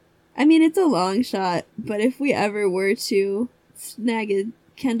I mean, it's a long shot, but if we ever were to snag a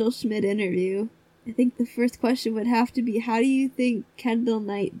Kendall Schmidt interview, I think the first question would have to be, how do you think Kendall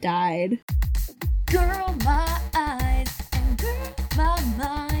Knight died? Girl, my eyes, and girl, my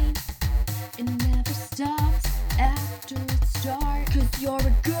mind. It never stops after it starts. 'Cause you're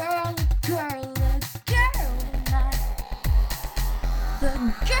a girl, a girl tonight.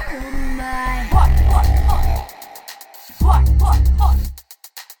 The girl tonight. Hot, hot, hot. Hot, hot, hot.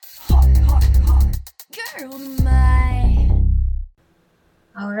 Hot, hot, hot. Girl tonight.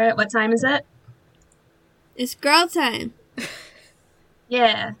 All right, what time is it? It's girl time.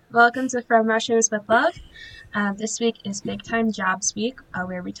 Yeah, welcome to From Rushes with Love. This week is Big Time Jobs Week,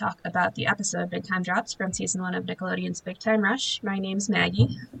 where we talk about the episode Big Time Jobs from Season 1 of Nickelodeon's Big Time Rush. My name's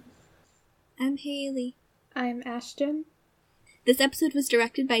Maggie. I'm Haley. I'm Ashton. This episode was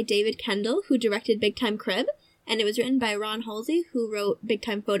directed by David Kendall, who directed Big Time Crib, and it was written by Ron Halsey, who wrote Big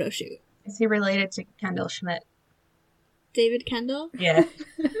Time Photo Shoot. Is he related to Kendall Schmidt? David Kendall? Yeah.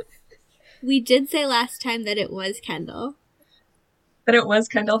 We did say last time that it was Kendall. But it was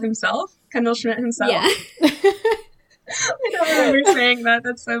Kendall himself? Kendall Schmidt himself? Yeah. I don't remember saying that.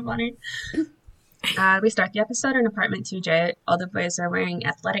 That's so funny. We start the episode in Apartment 2J. All the boys are wearing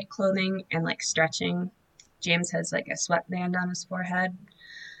athletic clothing and, stretching. James has, a sweatband on his forehead.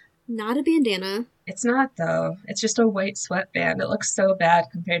 Not a bandana. It's not, though. It's just a white sweatband. It looks so bad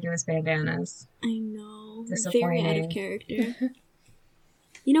compared to his bandanas. I know. Disappointing. Very out of character.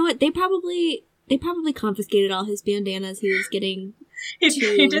 You know what? They probably confiscated all his bandanas he was getting.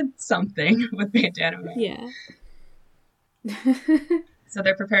 He did something with bandana. Yeah. So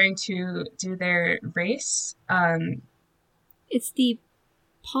they're preparing to do their race. It's the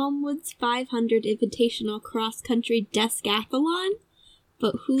Palmwoods 500 Invitational Cross Country Descathlon,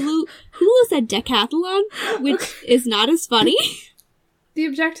 but Hulu said decathlon, which is not as funny. The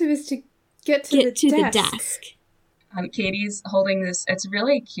objective is to get to the desk. Katie's holding this. It's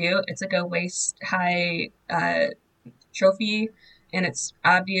really cute. It's like a waist-high trophy, and it's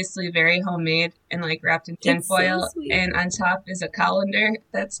obviously very homemade and wrapped in tinfoil. So sweet. And on top is a colander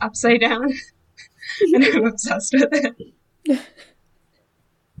that's upside down, and I'm obsessed with it.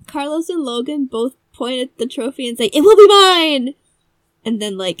 Carlos and Logan both point at the trophy and say, "It will be mine!" And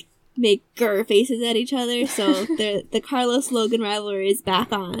then, make grr faces at each other, so the Carlos-Logan rivalry is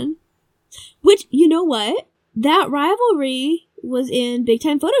back on. Which, you know what? That rivalry was in Big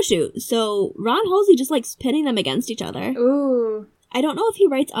Time Photo Shoot, so Ron Halsey just likes pitting them against each other. Ooh. I don't know if he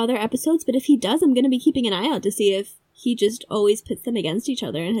writes other episodes, but if he does, I'm going to be keeping an eye out to see if he just always pits them against each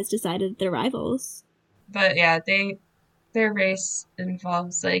other and has decided they're rivals. But yeah, their race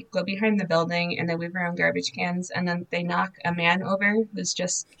involves go behind the building and they weave around garbage cans, and then they knock a man over who's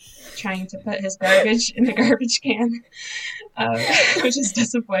just trying to put his garbage in a garbage can, which is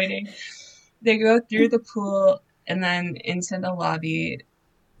disappointing. They go through the pool and then into the lobby,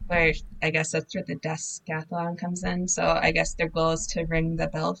 where I guess that's where the Descathlon comes in. So I guess their goal is to ring the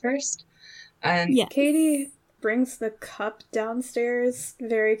bell first. And yes. Katie brings the cup downstairs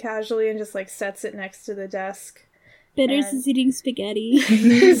very casually and just sets it next to the desk. Bitters is eating spaghetti.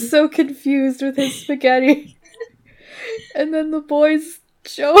 He's so confused with his spaghetti. And then the boys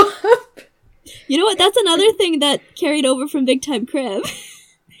show up. You know what? That's another thing that carried over from Big Time Crib.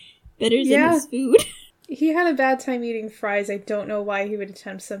 Bitters in his food. He had a bad time eating fries. I don't know why he would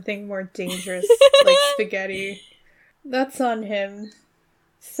attempt something more dangerous like spaghetti. That's on him.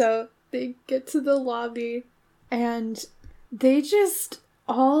 So they get to the lobby and they just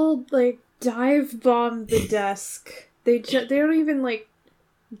all dive bomb the desk. They don't even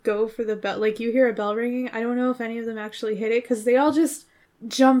go for the bell. You hear a bell ringing. I don't know if any of them actually hit it because they all just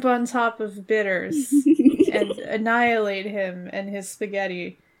jump on top of Bitters and annihilate him and his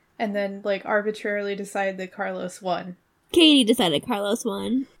spaghetti. And then, arbitrarily decide that Carlos won. Katie decided Carlos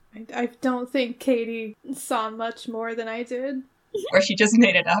won. I don't think Katie saw much more than I did. Or she just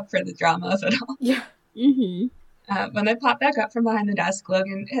made it up for the drama of it all. Yeah. Mm-hmm. When they pop back up from behind the desk,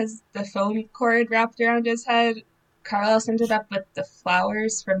 Logan has the foam cord wrapped around his head. Carlos ended up with the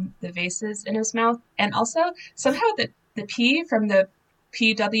flowers from the vases in his mouth. And also, somehow the P from the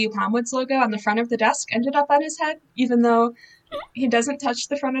PW Palmwoods logo on the front of the desk ended up on his head, even though he doesn't touch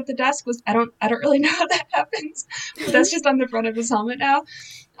the front of the desk. I don't really know how that happens, but that's just on the front of his helmet now.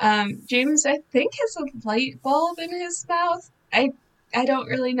 James, I think, has a light bulb in his mouth. I don't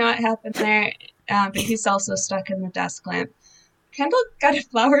really know what happened there, but he's also stuck in the desk lamp. Kendall got a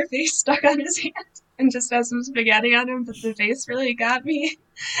flower vase stuck on his hand and just has some spaghetti on him, but the vase really got me.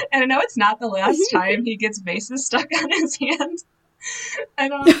 And I know it's not the last time he gets vases stuck on his hand.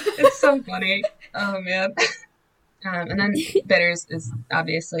 It's so funny. Oh, man. And then Bitters is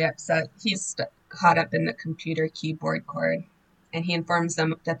obviously upset. He's caught up in the computer keyboard cord, and he informs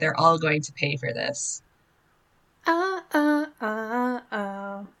them that they're all going to pay for this. And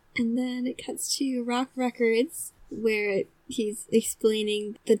then it cuts to Rock Records, where he's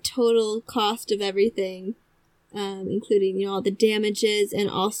explaining the total cost of everything, including, all the damages, and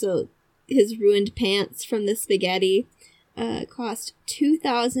also his ruined pants from the spaghetti, cost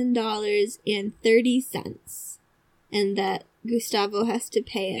 $2,000.30, and that Gustavo has to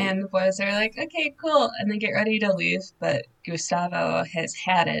pay it. And the boys are like, okay, cool, and they get ready to leave, but Gustavo has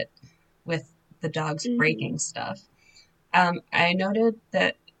had it with the dogs breaking stuff. I noted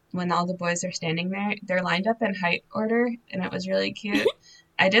that when all the boys are standing there, they're lined up in height order, and it was really cute.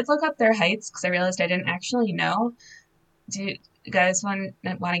 I did look up their heights because I realized I didn't actually know. Do you guys want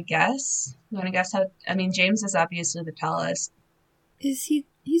to guess? You want to guess how? I mean, James is obviously the tallest. He's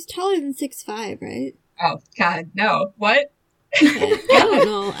taller than 6'5", right? Oh God, no! What? Okay.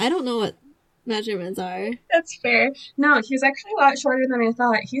 I don't know what measurements are. That's fair. No, he's actually a lot shorter than I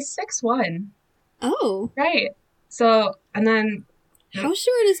thought. He's 6'1". Oh, Right. So, and then, how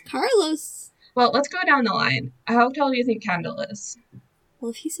short is Carlos? well, let's go down the line. How tall do you think Kendall is?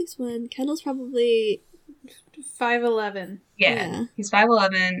 Well, if he's 6'1", Kendall's probably 5'11". Yeah. He's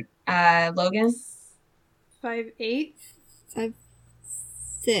 5'11". Logan? 5'8".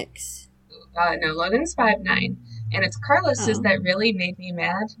 5'6". No, Logan's 5'9". And it's Carlos's that really made me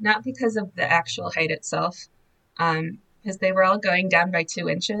mad. Not because of the actual height itself, because they were all going down by 2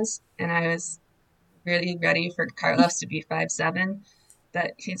 inches, and I was really ready for Carlos to be 5'7",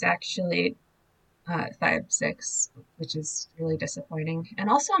 but he's actually 5'6", which is really disappointing. And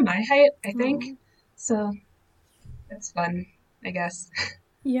also my height, I think. So that's fun, I guess.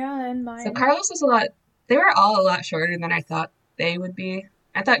 Yeah, and mine. So Carlos was they were all a lot shorter than I thought they would be.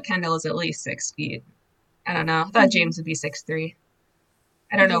 I thought Kendall was at least 6 feet. I don't know. I thought James would be 6'3".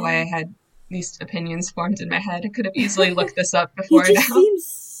 I don't know why I had these opinions formed in my head. I could have easily looked this up before He just now. seems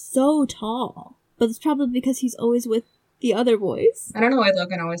so tall. But it's probably because he's always with the other boys. I don't know why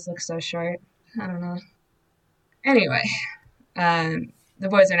Logan always looks so short. I don't know. Anyway, the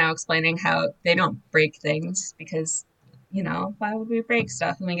boys are now explaining how they don't break things because, why would we break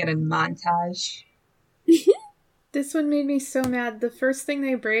stuff? And we get a montage. This one made me so mad. The first thing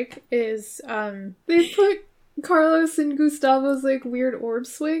they break is they put Carlos in Gustavo's weird orb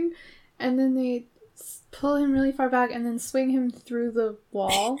swing, and then they pull him really far back and then swing him through the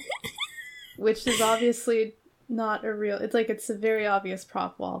wall, which is obviously not a real. It's a very obvious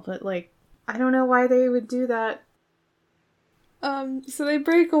prop wall, but I don't know why they would do that. So they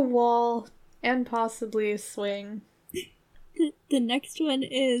break a wall and possibly a swing. The next one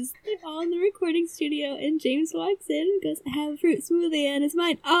is they're all in the recording studio, and James walks in and goes, "I have a fruit smoothie," and it's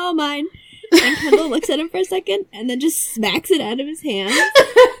mine. Oh, mine. And Kendall looks at him for a second and then just smacks it out of his hand,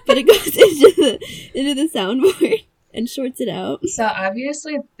 but it goes into the soundboard and shorts it out. So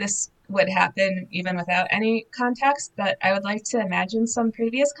obviously this would happen even without any context, but I would like to imagine some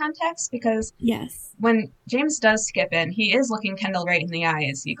previous context, because Yes. when James does skip in, he is looking Kendall right in the eye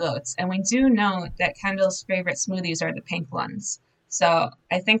as he gloats, and we do know that Kendall's favorite smoothies are the pink ones. So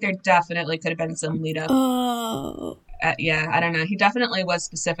I think there definitely could have been some lead up. Oh. Yeah, I don't know. He definitely was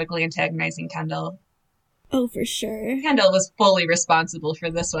specifically antagonizing Kendall. Oh, for sure. Kendall was fully responsible for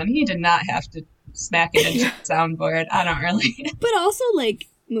this one. He did not have to smack it into the soundboard. I don't really. But also,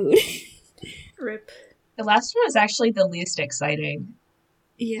 mood. Rip. The last one was actually the least exciting.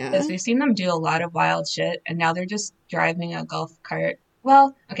 Yeah. Because we've seen them do a lot of wild shit, and now they're just driving a golf cart.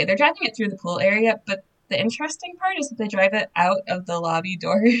 Well, okay, they're driving it through the pool area, but the interesting part is that they drive it out of the lobby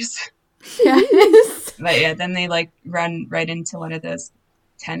doors. Yes. But yeah, then they run right into one of those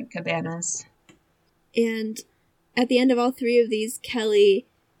tent cabanas. And at the end of all 3 of these, Kelly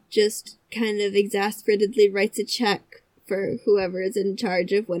just kind of exasperatedly writes a check for whoever is in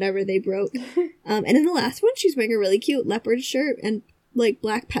charge of whatever they broke. And in the last one, she's wearing a really cute leopard shirt and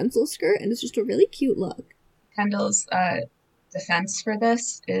black pencil skirt, and it's just a really cute look. Kendall's defense for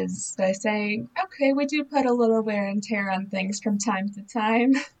this is by saying, okay, we do put a little wear and tear on things from time to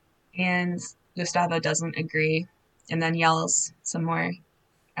time. And Gustavo doesn't agree, and then yells some more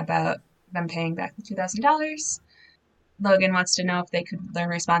about them paying back the $2,000. Logan wants to know if they could learn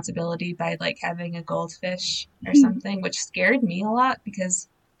responsibility by having a goldfish or something, which scared me a lot because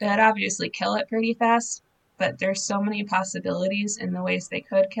they'd obviously kill it pretty fast, but there's so many possibilities in the ways they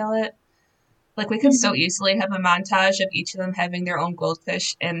could kill it. We could so easily have a montage of each of them having their own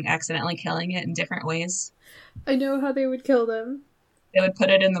goldfish and accidentally killing it in different ways. I know how they would kill them. They would put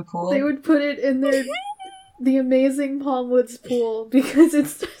it in the pool. They would put it in the amazing Palmwoods pool because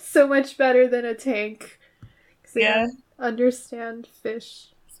it's so much better than a tank. Yeah. Understand fish.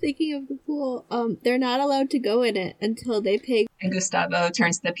 Speaking of the pool, they're not allowed to go in it until they pay. And Gustavo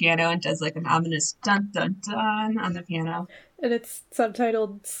turns to the piano and does like an ominous dun dun dun on the piano. And it's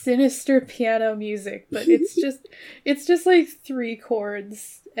subtitled Sinister Piano Music, but it's just like 3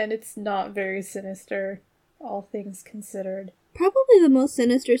 chords, and it's not very sinister, all things considered. Probably the most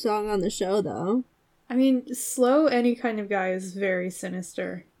sinister song on the show, though. I mean, Slow Any Kind of Guy is very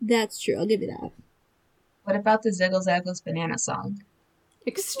sinister. That's true, I'll give you that. What about the Ziggle Zaggles banana song?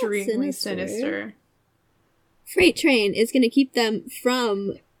 Extremely sinister. sinister. Freight Train is going to keep them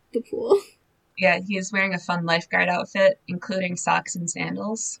from the pool. Yeah, he's wearing a fun lifeguard outfit, including socks and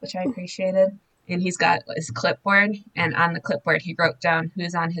sandals, which I appreciated. And he's got his clipboard, and on the clipboard he wrote down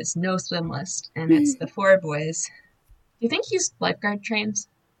who's on his no swim list, and it's the 4 boys. Do you think he's lifeguard trained?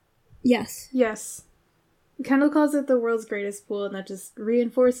 Yes. Yes. Kendall calls it the world's greatest pool, and that just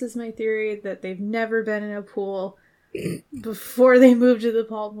reinforces my theory that they've never been in a pool before they moved to the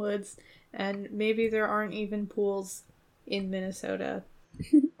Palm Woods, and maybe there aren't even pools in Minnesota.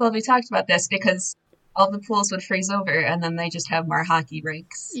 Well, we talked about this because all the pools would freeze over, and then they just have more hockey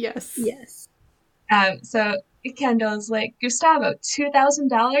rinks. Yes. Yes. So Kendall's like, Gustavo,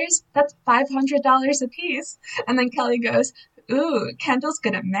 $2,000? That's $500 a piece. And then Kelly goes, ooh, Kendall's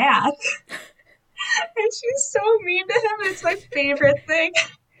good at math. And she's so mean to him. It's my favorite thing.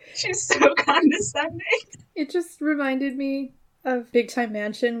 She's so condescending. It just reminded me of Big Time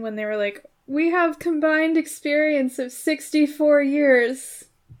Mansion when they were like, we have combined experience of 64 years.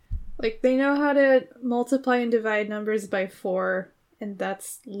 Like, they know how to multiply and divide numbers by 4, and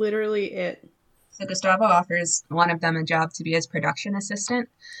that's literally it. So Gustavo offers one of them a job to be his production assistant,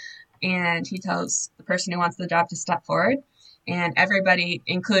 and he tells the person who wants the job to step forward, and everybody,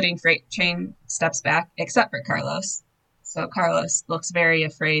 including Freight Train, steps back, except for Carlos. So Carlos looks very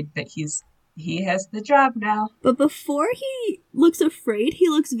afraid that he has the job now. But before he looks afraid, he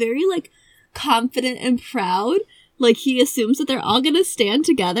looks very, like, confident and proud. Like, he assumes that they're all gonna stand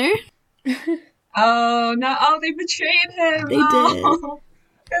together. Oh, no. Oh, they betrayed him. They did.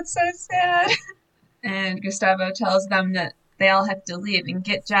 That's so sad. And Gustavo tells them that they all have to leave and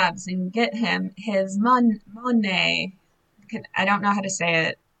get jobs and get him his money. I don't know how to say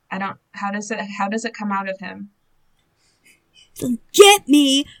it. How does it come out of him? So get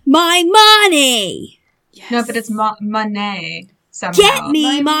me my money! Yes. No, but it's money somehow. Get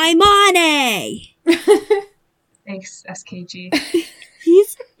me my money! Thanks, SKG.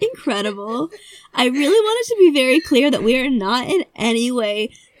 He's incredible. I really wanted to be very clear that we are not in any way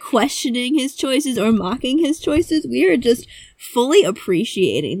questioning his choices or mocking his choices. We are just fully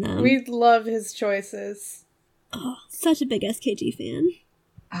appreciating them. We love his choices. Oh, such a big SKG fan.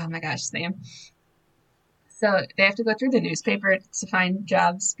 Oh my gosh, same. So they have to go through the newspaper to find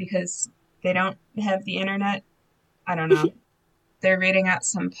jobs because they don't have the internet. I don't know. They're reading out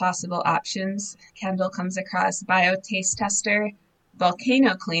some possible options. Kendall comes across biotaste tester,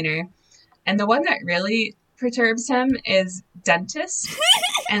 volcano cleaner, and the one that really perturbs him is dentist.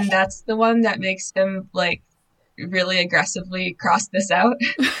 And that's the one that makes him, like, really aggressively cross this out.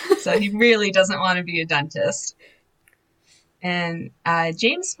 So he really doesn't want to be a dentist. And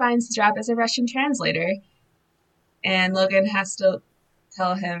James finds the job as a Russian translator. And Logan has to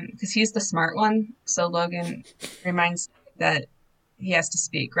tell him, because he's the smart one, so Logan reminds him that he has to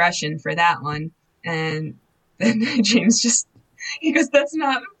speak Russian for that one. And then James he goes, that's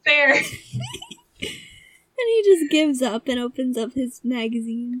not fair. And he just gives up and opens up his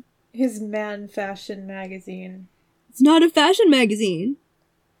magazine. His man fashion magazine. It's not a fashion magazine.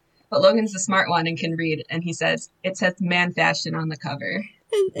 But Logan's the smart one and can read, and he says, it says man fashion on the cover.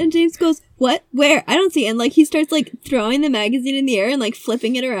 And James goes, what? Where? I don't see it. And, like, he starts, like, throwing the magazine in the air and, like,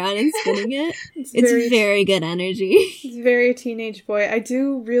 flipping it around and spinning it. It's very good energy. He's very teenage boy. I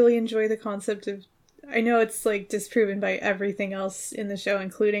do really enjoy the concept of, I know it's, like, disproven by everything else in the show,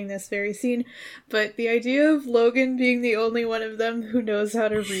 including this very scene, but the idea of Logan being the only one of them who knows how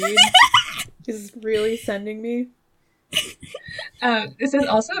to read is really sending me. This is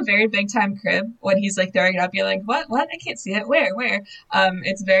also a very big time crib when he's like throwing it up. You're like, what? I can't see it. Where?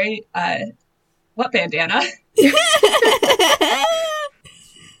 It's very, what bandana?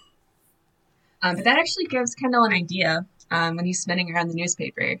 But that actually gives Kendall an idea when he's spinning around the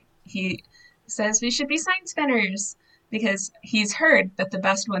newspaper. He says we should be sign spinners because he's heard that the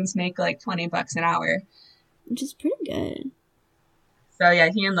best ones make like $20 an hour. Which is pretty good. So yeah,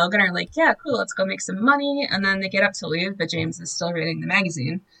 he and Logan are like, yeah, cool, let's go make some money. And then they get up to leave, but James is still reading the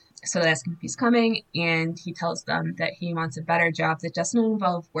magazine. So they ask him if he's coming, and he tells them that he wants a better job that doesn't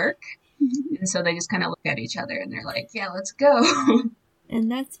involve work. Mm-hmm. And so they just kind of look at each other, and they're like, yeah, let's go.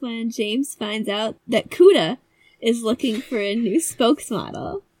 And that's when James finds out that Kuda is looking for a new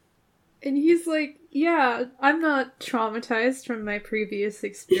spokesmodel. And he's like, yeah, I'm not traumatized from my previous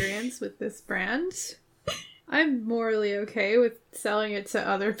experience with this brand. I'm morally okay with selling it to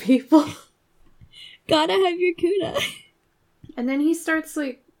other people. Gotta have your Cuda. And then he starts,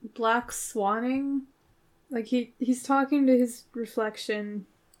 like, black swanning. Like, he's talking to his reflection.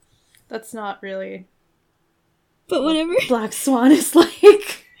 That's not really But whenever, Black Swan is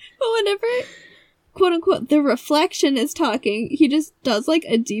like. but whenever, quote unquote, the reflection is talking, he just does like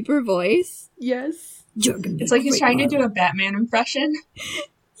a deeper voice. Yes. It's like he's trying to do a Batman impression.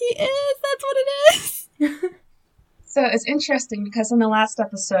 He is. That's what it is. So it's interesting because in the last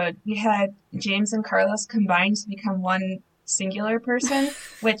episode, we had James and Carlos combined to become one singular person,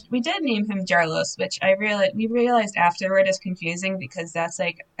 which we did name him Jarlos, which we realized afterward is confusing because that's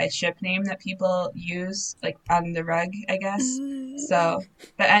like a ship name that people use like on the rug, I guess. So,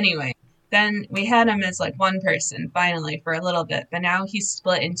 but anyway, then we had him as like one person finally for a little bit, but now he's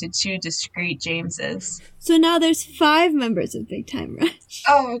split into two discrete Jameses. So now there's 5 members of Big Time Rush.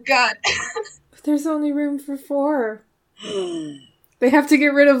 Oh God. But there's only room for 4. They have to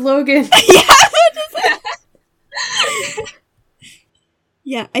get rid of Logan.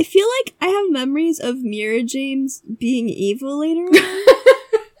 Yeah, I feel like I have memories of Mira James being evil later on.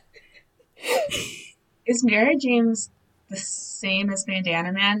 Is Mira James the same as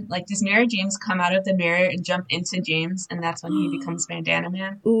Bandana Man? Like, does Mira James come out of the mirror and jump into James, and that's when he becomes Bandana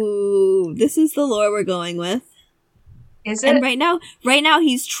Man? Ooh, this is the lore we're going with. Is it? And right now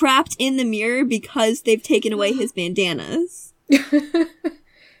he's trapped in the mirror because they've taken away his bandanas.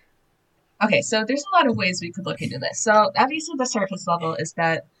 Okay, so there's a lot of ways we could look into this. So obviously the surface level is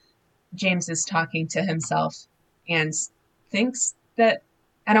that James is talking to himself and thinks that,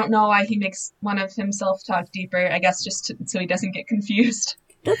 I don't know why he makes one of himself talk deeper, I guess just so he doesn't get confused.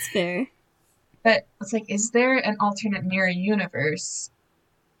 That's fair. But it's like, is there an alternate mirror universe?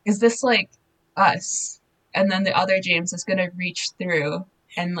 Is this like us? And then the other James is going to reach through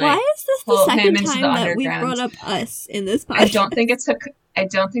and like Why is this the pull him second into time the that we've underground. brought up us in this podcast? I don't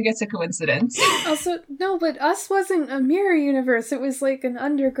think it's a coincidence. Also, no, but Us wasn't a mirror universe. It was like an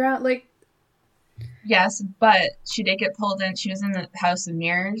underground, like. Yes, but she did get pulled in. She was in the House of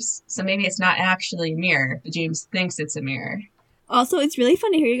Mirrors, so maybe it's not actually a mirror, but James thinks it's a mirror. Also, it's really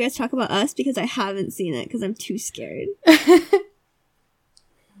fun to hear you guys talk about us because I haven't seen it because I'm too scared. I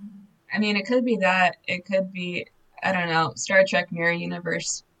mean, it could be that. It could be, I don't know, Star Trek Mirror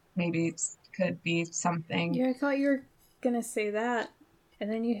Universe. Maybe it could be something. Yeah, I thought you were gonna say that.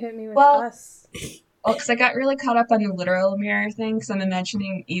 And then you hit me with Well- Us. Oh, because I got really caught up on the literal mirror thing, because I'm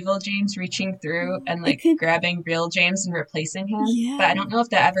imagining evil James reaching through and like grabbing real James and replacing him. Yeah. But I don't know if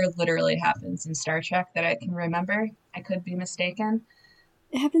that ever literally happens in Star Trek that I can remember. I could be mistaken.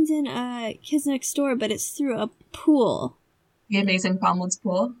 It happens in Kids Next Door, but it's through a pool. The Amazing Palmwoods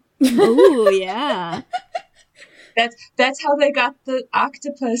Pool. Oh, yeah. That's how they got the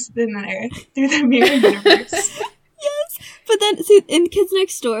octopus in there, through the mirror universe. Yes, but then, see, in Kids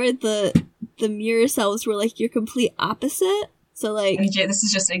Next Door, the mirror selves were, like, your complete opposite. So, like... And this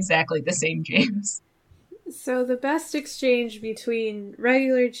is just exactly the same James. So the best exchange between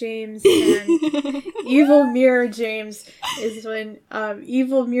regular James and evil mirror James is when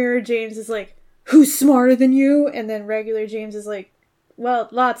evil mirror James is like, "Who's smarter than you?" And then regular James is like, "Well,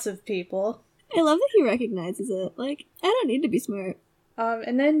 lots of people." I love that he recognizes it. Like, I don't need to be smart.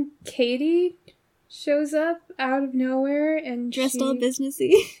 And then Katie shows up out of nowhere and Dressed all she-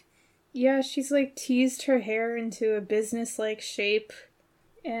 businessy. Yeah, she's like teased her hair into a business-like shape.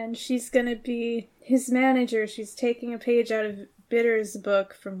 And she's gonna be his manager. She's taking a page out of Bitter's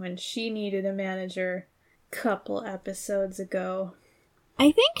book from when she needed a manager couple episodes ago.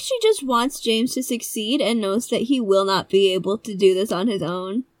 I think she just wants James to succeed and knows that he will not be able to do this on his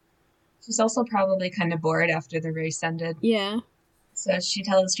own. She's also probably kind of bored after the race ended. Yeah. So she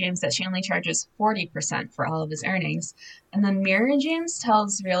tells James that she only charges 40% for all of his earnings. And then Mirror James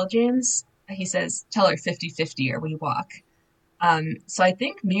tells real James, he says, tell her 50-50 or we walk. So I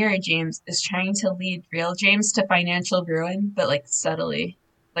think Mirror James is trying to lead real James to financial ruin, but like subtly.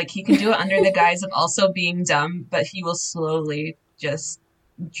 Like he can do it under the guise of also being dumb, but he will slowly just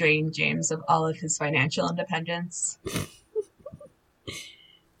drain James of all of his financial independence.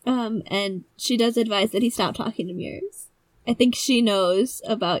 And she does advise that he stop talking to mirrors. I think she knows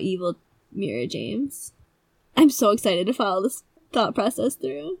about evil Mirror James. I'm so excited to follow this thought process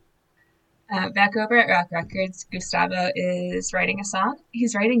through. Back over at Rock Records, Gustavo is writing a song.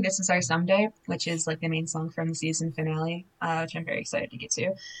 He's writing This Is Our Someday, which is like the main song from the season finale, which I'm very excited to get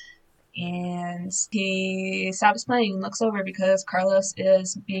to. And he stops playing and looks over because Carlos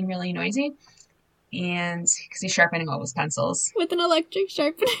is being really noisy. and because he's sharpening all his pencils. With an electric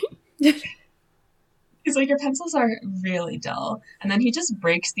sharpener. He's like, your pencils are really dull. And then he just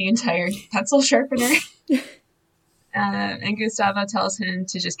breaks the entire pencil sharpener. And Gustavo tells him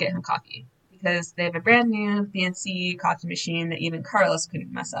to just get him coffee because they have a brand new fancy coffee machine that even Carlos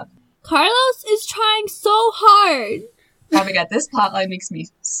couldn't mess up. Carlos is trying so hard. Oh my god, this plotline makes me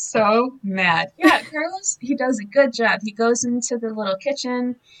so mad. Yeah, Carlos, he does a good job. He goes into the little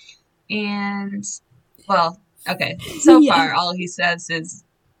kitchen and, well, okay, so Yeah. far all he says is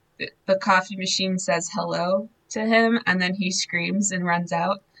the coffee machine says hello to him and then he screams and runs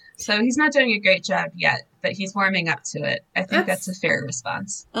out. So he's not doing a great job yet, but he's warming up to it. I think that's a fair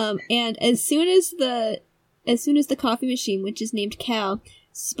response. And as soon as the coffee machine, which is named Cal,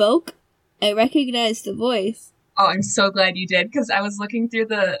 spoke, I recognized the voice. Oh, I'm so glad you did, because I was looking through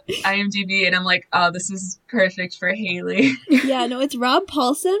the IMDb and I'm like, oh, this is perfect for Haley. Yeah, no, it's Rob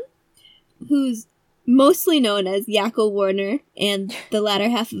Paulson, who's mostly known as Yakko Warner and the latter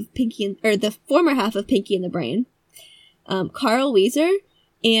half of the former half of Pinky and the Brain. Carl Wheezer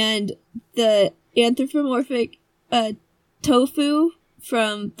and the anthropomorphic Tofu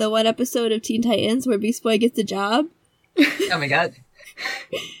from the one episode of Teen Titans where Beast Boy gets a job. Oh my god.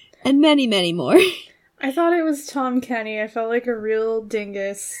 And many, many more. I thought it was Tom Kenny. I felt like a real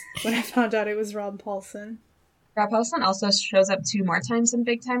dingus when I found out it was Rob Paulson. Rob Paulson also shows up 2 more times in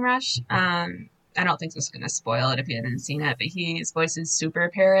Big Time Rush. I don't think this is going to spoil it if you haven't seen it, but he voices Super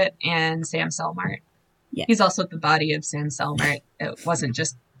Parrot and Sam Selmart. Yeah. He's also the body of Sam Selmart. It wasn't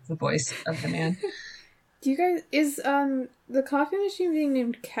just the voice of the man. Do you guys, is the coffee machine being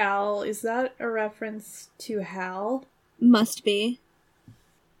named Cal, is that a reference to Hal? Must be.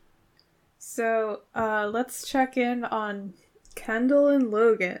 So, let's check in on Kendall and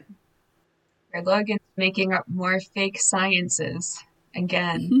Logan. Where Logan's making up more fake sciences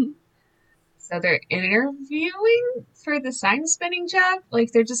again. So they're interviewing for the sign spinning job.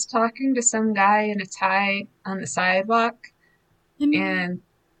 Like, they're just talking to some guy in a tie on the sidewalk. And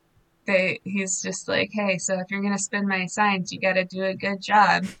he's just like, hey, so if you're going to spin my signs, you got to do a good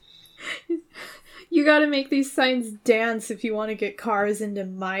job. You gotta make these signs dance if you want to get cars into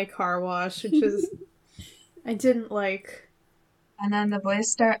my car wash, which is... I didn't like. And then the boys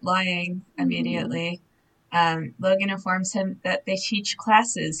start lying immediately. Logan informs him that they teach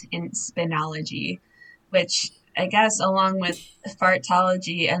classes in spinology, which I guess along with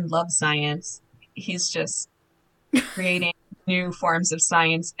fartology and love science, he's just creating new forms of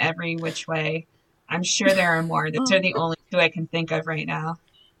science every which way. I'm sure there are more. Those are the only 2 I can think of right now.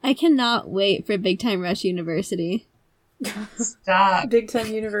 I cannot wait for Big Time Rush University. Stop. Big Time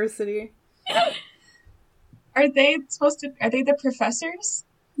University. Are they the professors?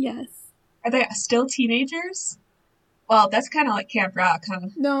 Yes. Are they still teenagers? Well, that's kind of like Camp Rock, huh?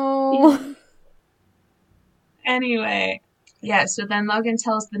 No. Yeah. Anyway, yeah, so then Logan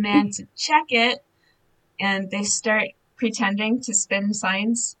tells the man to check it, and they start pretending to spin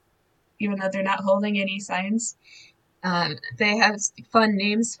signs, even though they're not holding any signs. They have fun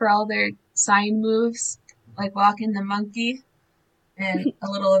names for all their sign moves, like Walking the Monkey and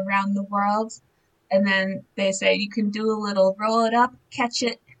a little Around the World. And then they say you can do a little roll it up, catch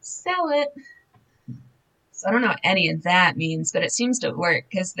it, sell it. So I don't know what any of that means, but it seems to work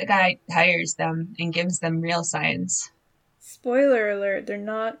because the guy hires them and gives them real signs. Spoiler alert, they're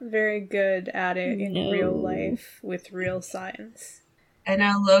not very good at it in No. real life with real signs. I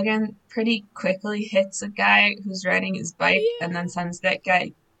know Logan pretty quickly hits a guy who's riding his bike and then sends that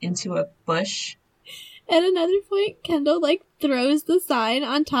guy into a bush. At another point, Kendall, throws the sign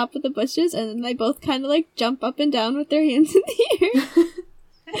on top of the bushes, and then they both kind of, jump up and down with their hands in the air.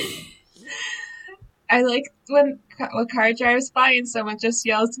 I like when a car drives by and someone just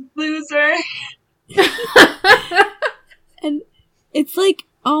yells, "Loser!" And it's,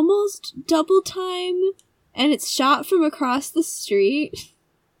 almost double time, and it's shot from across the street.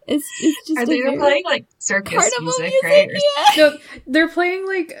 It's just Are they very playing, circus carnival music, music, right? Or yeah. No, they're playing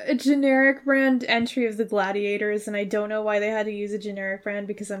a generic brand entry of the Gladiators, and I don't know why they had to use a generic brand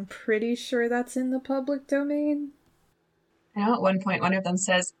because I'm pretty sure that's in the public domain. I know at one point one of them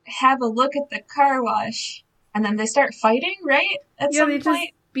says, "Have a look at the car wash." And then they start fighting, right? At some They point.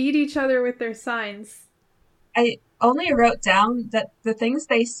 just beat each other with their signs. I only wrote down that the things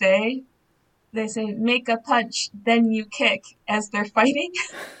they say, make a punch, then you kick as they're fighting.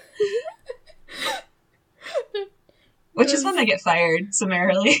 Which is when they get fired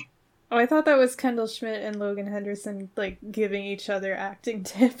summarily. Oh, I thought that was Kendall Schmidt and Logan Henderson, giving each other acting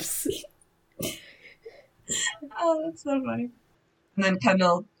tips. Oh, that's so funny. And then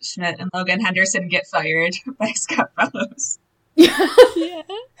Kendall Schmidt and Logan Henderson get fired by Scott Fellows. Yeah.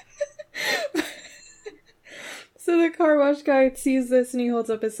 So the car wash guy sees this and he holds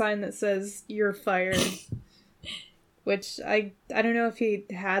up a sign that says, "You're fired." Which I don't know if he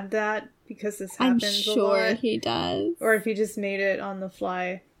had that because this happens I'm a lot. sure he does. Or if he just made it on the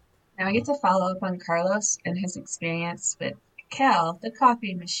fly. Now I get to follow up on Carlos and his experience with Cal, the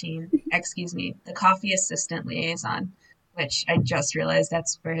coffee machine. Excuse me, the coffee assistant liaison, which I just realized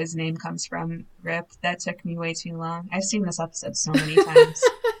that's where his name comes from. Rip, that took me way too long. I've seen this episode so many times.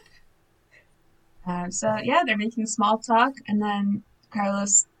 So yeah, they're making small talk, and then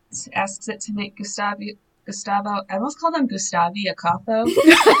Carlos asks it to make Gustavo, I almost called him Gustavi Acatho.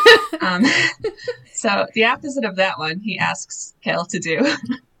 So the opposite of that one, he asks Cal to do.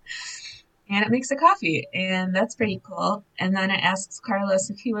 And it makes a coffee, and that's pretty cool. And then it asks Carlos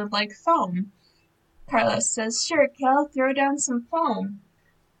if he would like foam. Carlos says, "Sure, Cal, throw down some foam."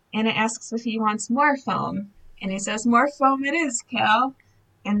 And it asks if he wants more foam. And he says, "More foam it is, Cal."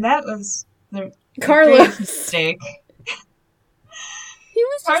 And that was the Carlos. greatest mistake. He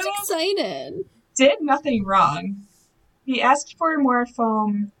was just Carlos excited. did nothing wrong. He asked for more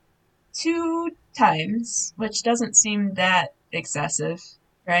foam 2 times, which doesn't seem that excessive,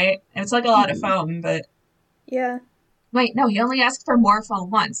 right? It's like a lot of foam, but Yeah. wait, no, he only asked for more foam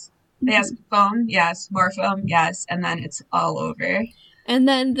once. They asked foam, yes, more foam, yes, and then it's all over. And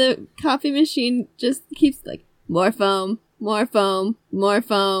then the coffee machine just keeps like, more foam, more foam, more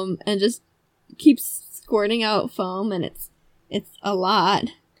foam, and just keeps squirting out foam, and it's a lot.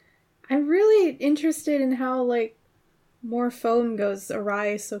 I'm really interested in how, like, more foam goes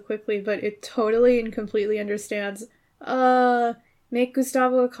awry so quickly, but it totally and completely understands, make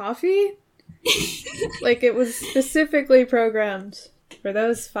Gustavo a coffee? Like, it was specifically programmed for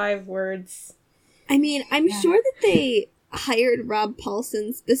those 5 words. I mean, I'm sure that they hired Rob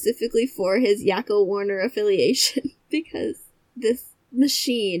Paulson specifically for his Yakko Warner affiliation, because this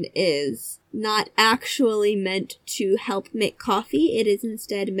machine is not actually meant to help make coffee. It is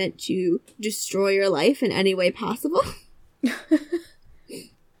instead meant to destroy your life in any way possible.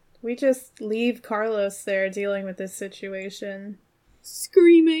 We just leave Carlos there dealing with this situation.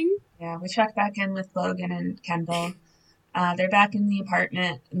 Screaming. Yeah, we check back in with Logan and Kendall. They're back in the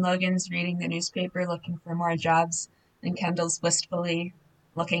apartment, and Logan's reading the newspaper looking for more jobs, and Kendall's wistfully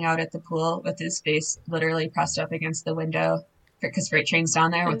looking out at the pool with his face literally pressed up against the window, because Freight Train's down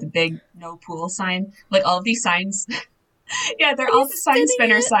there with a big no pool sign. Like, all of these signs. Yeah, they're all the sign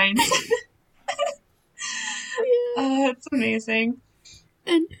spinner signs. It's amazing.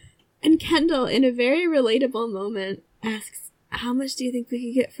 And Kendall, in a very relatable moment, asks, "How much do you think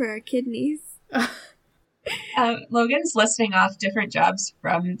we could get for our kidneys?" Logan's listing off different jobs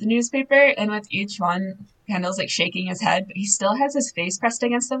from the newspaper, and with each one, Kendall's like shaking his head, but he still has his face pressed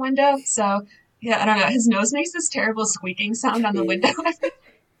against the window, so yeah, I don't know, his nose makes this terrible squeaking sound on the window.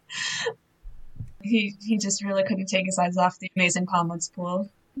 He just really couldn't take his eyes off the amazing Palmwoods pool.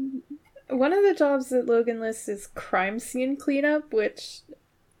 One of the jobs that Logan lists is crime scene cleanup, which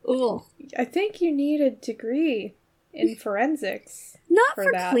Ugh. I think you need a degree in forensics. Not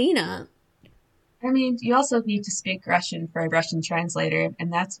for that. cleanup. I mean, you also need to speak Russian for a Russian translator,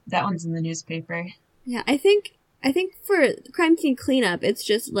 and that one's in the newspaper. Yeah, I think for crime scene cleanup, it's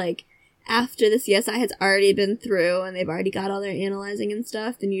just like, after the CSI has already been through and they've already got all their analyzing and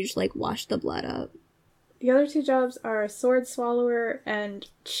stuff, then you just like wash the blood up. The other 2 jobs are sword swallower and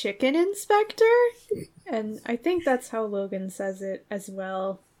chicken inspector, and I think that's how Logan says it as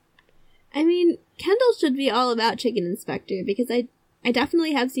well. I mean, Kendall should be all about chicken inspector, because I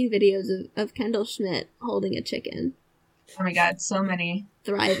definitely have seen videos of Kendall Schmidt holding a chicken. Oh my god, so many.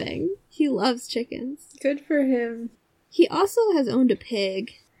 Thriving. He loves chickens. Good for him. He also has owned a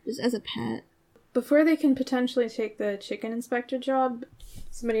pig, just as a pet. Before they can potentially take the chicken inspector job,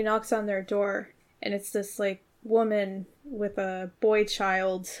 somebody knocks on their door, and it's this, like, woman with a boy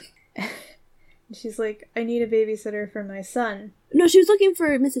child. And she's like, "I need a babysitter for my son." No, she was looking for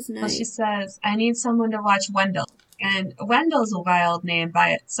Mrs. Knight. Well, she says, "I need someone to watch Wendell." And Wendell's a wild name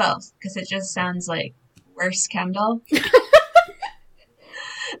by itself, because it just sounds like worse Kendall.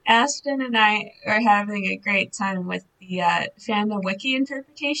 Ashton and I are having a great time with the fandom wiki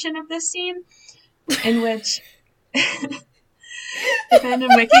interpretation of this scene, in which the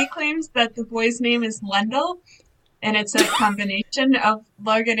fandom wiki claims that the boy's name is Wendell, and it's a combination of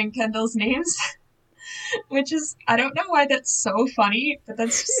Logan and Kendall's names, which is, I don't know why that's so funny, but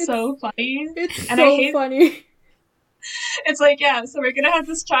that's so funny. It's And so funny. It's like, yeah, so we're gonna have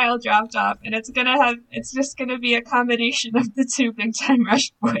this child dropped off, and it's just gonna be a combination of the 2 Big Time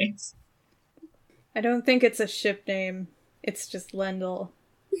Rush boys. I don't think it's a ship name. It's just Lendl.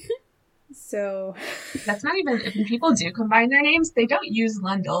 So, That's not even, if people do combine their names, they don't use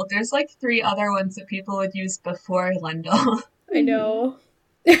Lendl. There's like 3 other ones that people would use before Lendl. I know.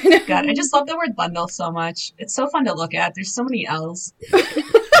 God, I just love the word Lendl so much. It's so fun to look at. There's so many L's.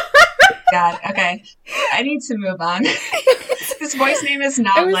 God, okay. I need to move on. This boy's name is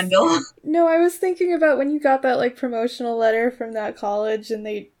not Lendl. No, I was thinking about when you got that, like, promotional letter from that college and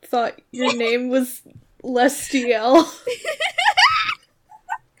they thought your name was Lestiel.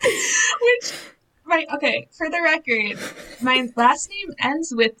 Which, okay, for the record, my last name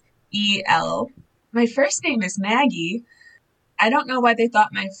ends with E-L. My first name is Maggie. I don't know why they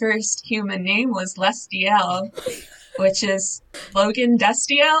thought my first human name was Lestiel, which is Logan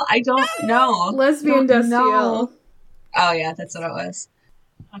Destiel. I don't know. Lesbian Don't Destiel. know. Oh, yeah, that's what it was.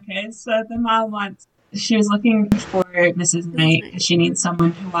 Okay, so the mom she was looking for Mrs. Knight because she needs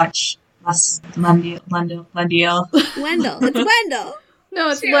someone to watch Lendiel. Wendell. It's Wendell. No,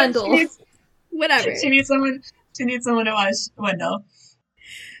 it's Lendl. Whatever. She needs someone to watch Wendell.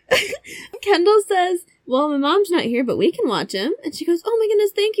 Kendall says, well, my mom's not here, but we can watch him. And she goes, oh my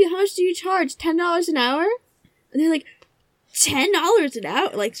goodness, thank you. How much do you charge? $10 an hour? And they're like, $10 an hour?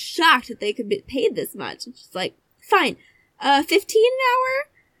 Like, shocked that they could be paid this much. And she's like, fine. 15 an hour?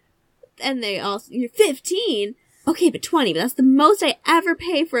 And they all, you're 15? Okay, but 20. But that's the most I ever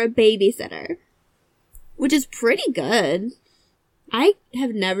pay for a babysitter. Which is pretty good. I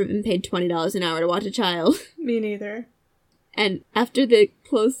have never been paid $20 an hour to watch a child. Me neither. And after they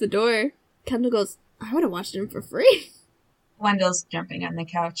close the door, Kendall goes, I would have watched him for free. Wendell's jumping on the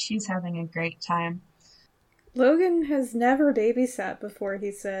couch. He's having a great time. Logan has never babysat before,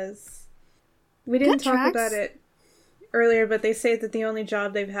 he says. We didn't talk about it earlier, but they say that the only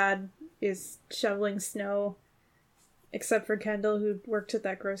job they've had is shoveling snow. Except for Kendall, who worked at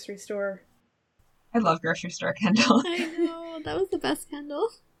that grocery store. I love grocery store Kendall. I know. That was the best Kendall.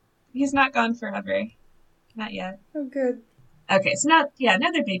 He's not gone forever. Not yet. Oh, good. Okay, so now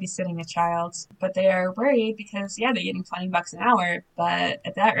they're babysitting a child, but they are worried because, they're getting $20 an hour, but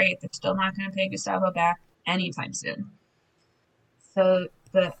at that rate, they're still not going to pay Gustavo back anytime soon. So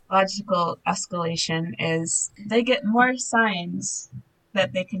the logical escalation is they get more signs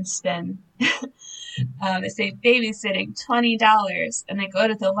that they can spin. They say babysitting $20, and they go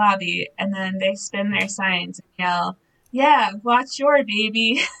to the lobby, and then they spin their signs and yell, yeah, watch your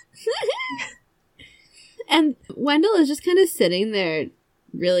baby. And Wendell is just kind of sitting there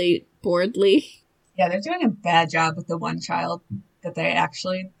really boredly. Yeah, they're doing a bad job with the one child that they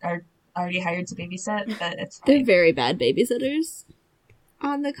actually are already hired to babysit, but it's fine. They're very bad babysitters.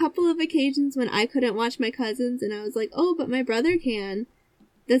 On the couple of occasions when I couldn't watch my cousins and I was like, oh, but my brother can,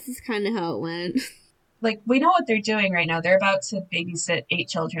 this is kind of how it went. Like, we know what they're doing right now. They're about to babysit 8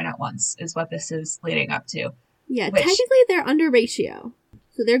 children at once, is what this is leading up to. Yeah, technically they're under ratio,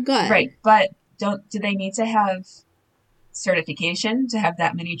 so they're good. Right, but do they need to have certification to have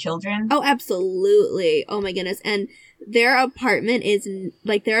that many children? Oh, absolutely. Oh my goodness. And their apartment is,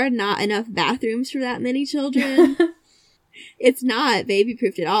 like, there are not enough bathrooms for that many children. It's not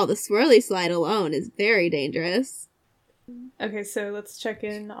baby-proofed at all. The swirly slide alone is very dangerous. Okay, so let's check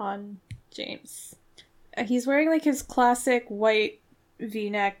in on James. He's wearing, like, his classic white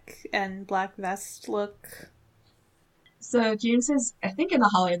V-neck and black vest look. So James is, I think, in the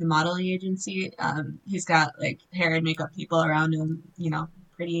hallway of the modeling agency. He's got, like, hair and makeup people around him,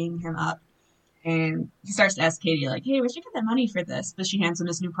 prettying him up. And he starts to ask Katie, like, hey, where'd you get the money for this? But she hands him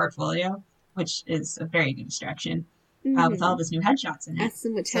his new portfolio, which is a very good distraction, with all of his new headshots in it. Ask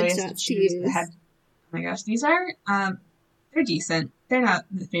him which So he has headshots to choose use. Oh my gosh, these are, they're decent. They're not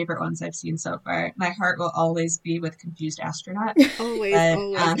the favorite ones I've seen so far. My heart will always be with Confused Astronaut. Always,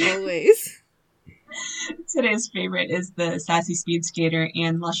 But, always. Today's favorite is the Sassy Speed Skater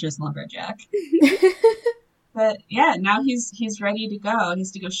and Luscious Lumberjack. But yeah, now he's ready to go.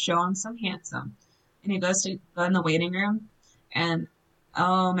 He's to go show him some handsome. And he goes to go in the waiting room, and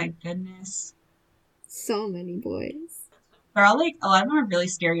oh my goodness. So many boys. They're all like, a lot of them are really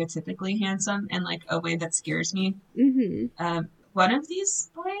stereotypically handsome in like a way that scares me. Mm-hmm. One of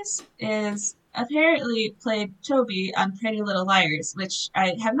these boys is apparently played Toby on Pretty Little Liars, which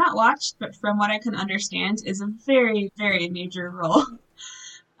I have not watched, but from what I can understand is a very, very major role.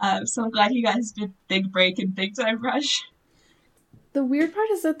 So I'm glad he got his big break in Big Time Rush. The weird part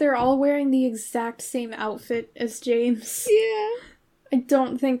is that they're all wearing the exact same outfit as James. Yeah. I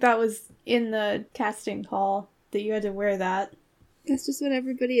don't think that was in the casting call, that you had to wear that. That's just what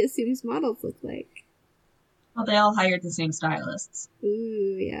everybody assumes models look like. Well, they all hired the same stylists.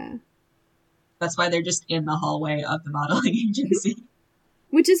 Ooh, yeah. That's why they're just in the hallway of the modeling agency.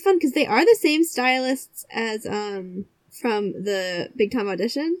 Which is fun, because they are the same stylists as, from the Big Time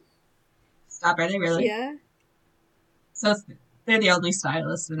Audition. Stop, are they really? Yeah. So they're the only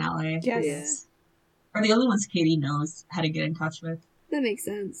stylists in LA. Yes. Or the only ones Katie knows how to get in touch with. That makes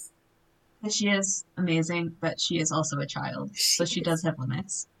sense. And she is amazing, but she is also a child, so she does have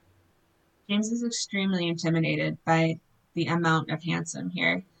limits. James is extremely intimidated by the amount of handsome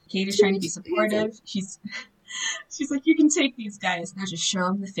here. Katie's trying to be supportive. She's like, you can take these guys. Now just show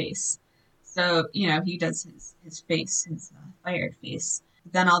him the face. So, he does his face, his fired face.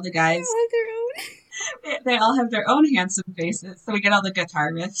 Then all the guys, they all have their own handsome faces. So we get all the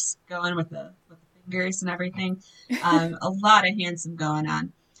guitar riffs going with the fingers and everything. A lot of handsome going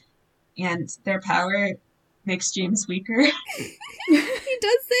on. And their power makes James weaker. He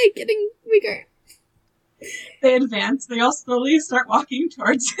does say getting weaker. They advance. They all slowly start walking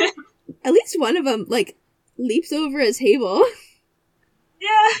towards him. At least one of them, leaps over a table.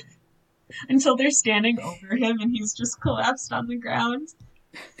 Yeah. Until they're standing over him and he's just collapsed on the ground.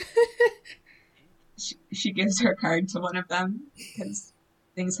 She gives her card to one of them because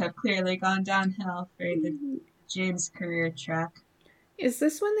things have clearly gone downhill for the James career track. Is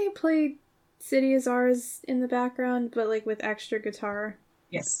this when they played City is Ours in the background, but with extra guitar?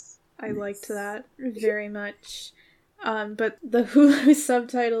 Yes. I liked that very much. But the Hulu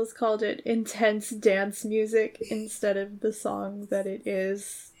subtitles called it intense dance music instead of the song that it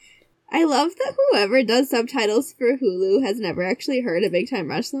is. I love that whoever does subtitles for Hulu has never actually heard a Big Time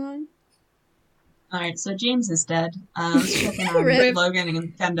Rush song. Alright, so James is dead. Let's check in on Rip. Logan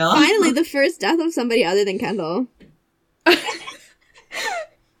and Kendall. Finally, the first death of somebody other than Kendall.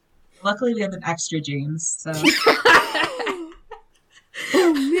 Luckily, we have an extra James, so...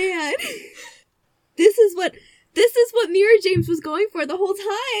 Oh, man. This is what Mirror James was going for the whole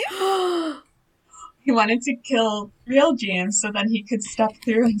time. He wanted to kill real James so then he could step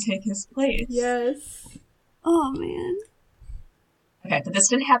through and take his place. Yes. Oh, man. Okay, but this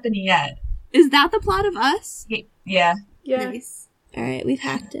didn't happen yet. Is that the plot of Us? Yeah. Yeah. Nice. Alright, we've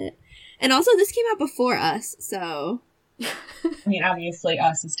hacked it. And also, this came out before Us, so... I mean, obviously,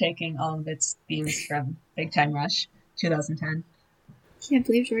 Us is taking all of its themes from Big Time Rush, 2010. Can't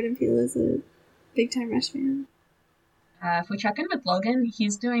believe Jordan Peele is a Big Time Rush fan. If we check in with Logan,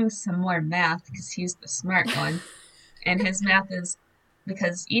 he's doing some more math because he's the smart one. And his math is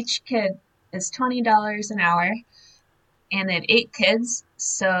because each kid is $20 an hour, and they have 8 kids,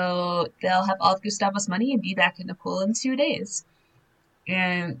 so they'll have all of Gustavo's money and be back in the pool in 2 days.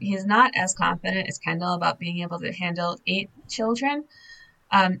 And he's not as confident as Kendall about being able to handle 8 children.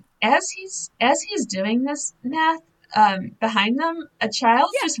 As he's doing this math, behind them, a child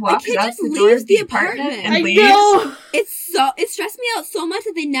just walks out just the door of the leaves the apartment apartment. and I leaves. know! It stressed me out so much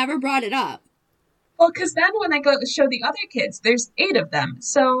that they never brought it up. Well, because then when they go to show the other kids, there's 8 of them.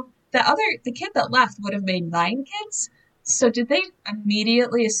 So the kid that left would have made 9 kids. So did they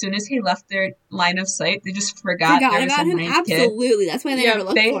immediately, as soon as he left their line of sight, they just forgot there was about a him? 9th kid? Absolutely. That's why they Yeah, never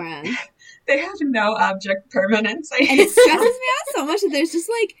looked for him. They have no object permanence. And it stresses me out so much that there's just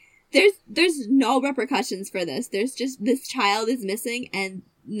there's no repercussions for this. There's just this child is missing and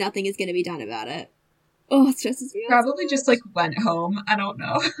nothing is going to be done about it. Oh, it stresses me out. Probably just went home. I don't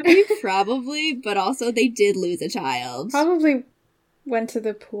know. I mean, probably, but also they did lose a child. Probably went to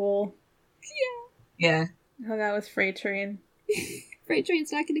the pool. Yeah. Hung out with Freight Train. Freight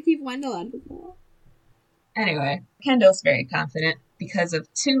Train's not going to keep Wendell out of the pool. Anyway, Kendall's very confident because of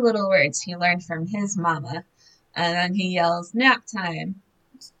 2 little words he learned from his mama. And then he yells, "Nap time."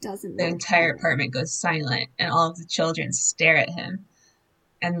 Doesn't The work. entire apartment goes silent, and all of the children stare at him.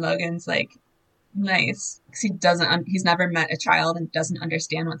 And Logan's like, nice, because he's never met a child and doesn't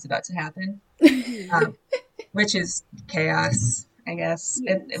understand what's about to happen, which is chaos, I guess.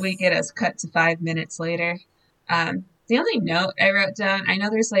 Yes. We get us cut to 5 minutes later. The only note I wrote down, I know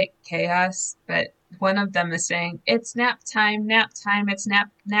there's chaos, but one of them is saying, "It's nap time, it's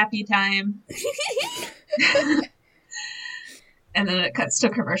nappy time." And then it cuts to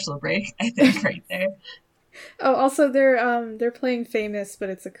commercial break, I think, right there. Oh, also they're playing Famous, but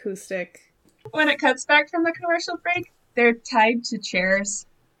it's acoustic. When it cuts back from the commercial break, they're tied to chairs,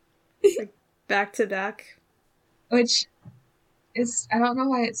 Back to back. which is, I don't know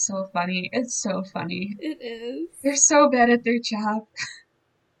why it's so funny. It's so funny. It is. They're so bad at their job.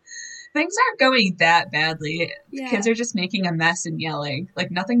 Things aren't going that badly. Yeah. Kids are just making a mess and yelling.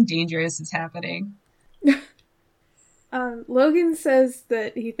 Nothing dangerous is happening. Logan says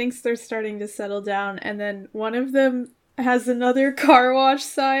that he thinks they're starting to settle down, and then one of them has another car wash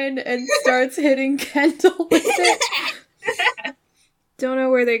sign and starts hitting Kendall with it. Don't know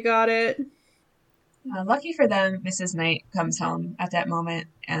where they got it. Lucky for them, Mrs. Knight comes home at that moment,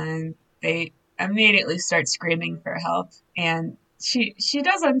 and they immediately start screaming for help. And she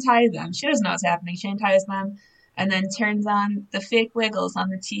does untie them. She doesn't know what's happening. She unties them and then turns on the fake Wiggles on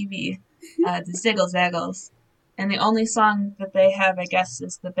the TV, the Ziggle Zaggles. And the only song that they have, I guess,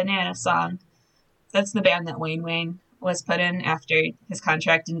 is the Banana Song. That's the band that Wayne Wayne was put in after his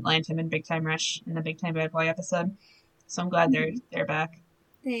contract didn't land him in Big Time Rush in the Big Time Bad Boy episode. So I'm glad they're back.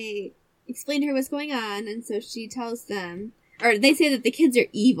 They explain to her what's going on, and so she tells them, or they say that the kids are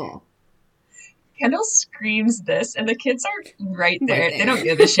evil. Kendall screams this, and the kids are right there. Right there. They don't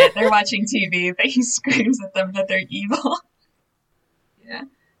give a shit. They're watching TV, but he screams at them that they're evil. Yeah.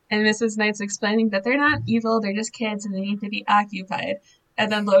 And Mrs. Knight's explaining that they're not evil, they're just kids and they need to be occupied. And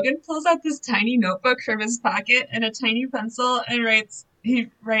then Logan pulls out this tiny notebook from his pocket and a tiny pencil and he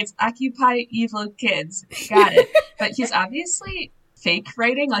writes, "Occupy evil kids." Got it. But he's obviously fake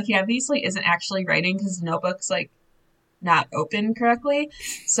writing. Like, he obviously isn't actually writing because the notebook's, like, not open correctly.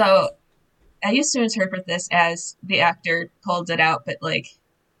 So I used to interpret this as the actor pulled it out, but, like,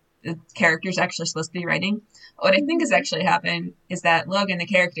 the character's actually supposed to be writing. What I think has actually happened is that Logan, the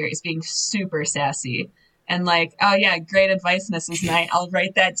character, is being super sassy. And like, oh yeah, great advice, Mrs. Knight. I'll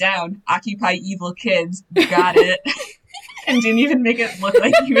write that down. Occupy evil kids. Got it. And didn't even make it look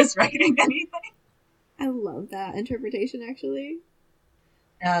like he was writing anything. I love that interpretation, actually.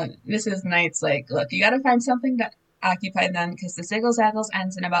 Mrs. Knight's like, look, you gotta find something to occupy them because the Ziggle Zaggles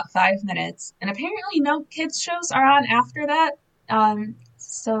ends in about 5 minutes. And apparently no kids shows are on after that.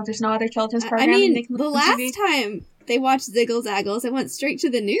 So there's no other children's I programming. mean, the last time they watched Ziggle Zaggles, it went straight to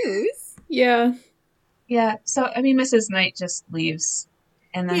the news. Yeah. Yeah, so, I mean, Mrs. Knight just leaves.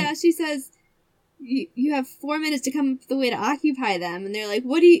 And then Yeah, she says, you have 4 minutes to come up with a way to occupy them. And they're like,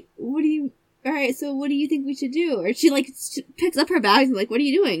 what do you, alright, so what do you think we should do? Or she, like, picks up her bags and like, what are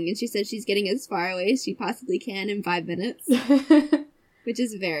you doing? And she says she's getting as far away as she possibly can in 5 minutes. Which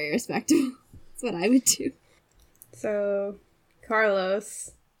is very respectable. That's what I would do. So,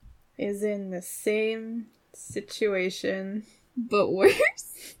 Carlos is in the same situation. But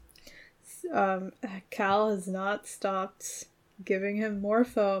worse? Cal has not stopped giving him more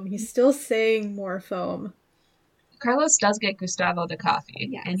foam. He's still saying more foam. Carlos does get Gustavo the coffee,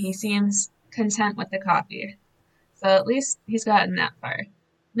 Yes. and he seems content with the coffee. So at least he's gotten that far.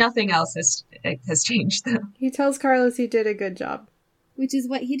 Nothing else has changed, though. He tells Carlos he did a good job. Which is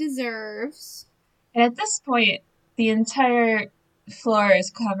what he deserves. And at this point, the entire floor is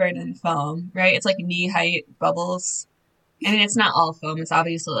covered in foam, right? It's like knee-height bubbles. I mean, it's not all foam. It's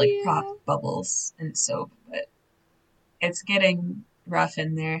obviously like Yeah. prop bubbles and soap, but it's getting rough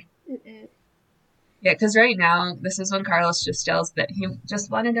in there. It is. Yeah, because right now, this is when Carlos just yells that he just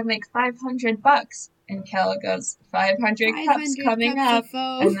wanted to make $500. And Cal goes, 500 cups 500 coming cups up. of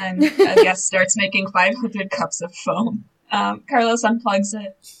foam. And then I guess starts making 500 cups of foam. Carlos unplugs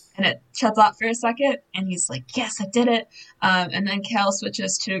it, and it shuts off for a second, and he's like, yes, I did it. And then Cal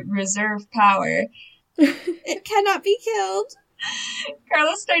switches to reserve power. It cannot be killed.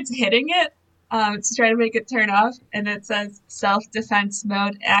 Carlos starts hitting it to try to make it turn off, and it says self-defense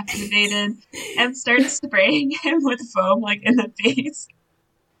mode activated, and starts spraying him with foam, like, in the face.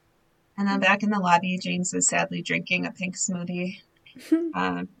 And then back in the lobby, James is sadly drinking a pink smoothie.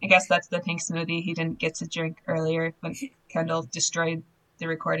 I guess that's the pink smoothie he didn't get to drink earlier when Kendall destroyed the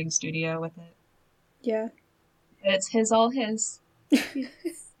recording studio with it. Yeah. But it's his, all his.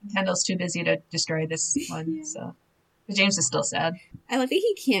 Kendall's too busy to destroy this one, Yeah. so. But James is still sad. I like that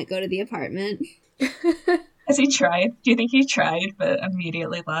he can't go to the apartment. Has he tried? Do you think he tried but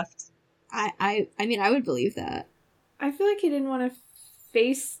immediately left? I mean, I would believe that. I feel like he didn't want to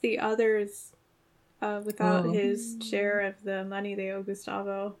face the others without Oh. his share of the money they owe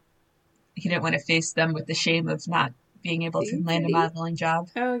Gustavo. He didn't want to face them with the shame of not being able to Being land a pretty. modeling job.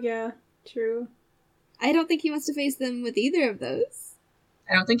 Oh, yeah. True. I don't think he wants to face them with either of those.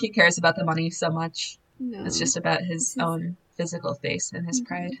 I don't think he cares about the money so much. No. It's just about his It's his- own physical face and his Mhm.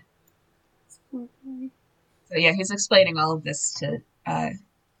 pride. Poor boy. So yeah, he's explaining all of this to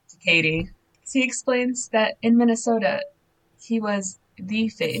Katie. So he explains that in Minnesota, he was the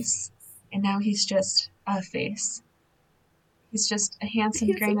face, and now he's just a face. He's just a handsome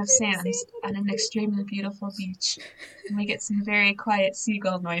He's a grain of grain of sand sand on on a an beach. extremely beautiful beach. And we get some very quiet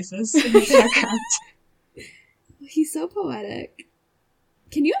seagull noises in the background. He's so poetic.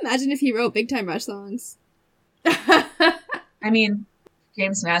 Can you imagine if he wrote Big Time Rush songs? I mean,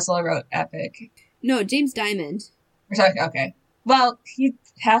 James Maslow wrote Epic. No, James Diamond. We're talking, okay. Well, he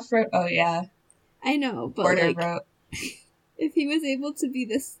half wrote, oh yeah, I know, but Porter like, wrote. if he was able to be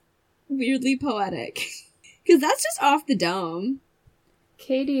this weirdly poetic. Because that's just off the dome.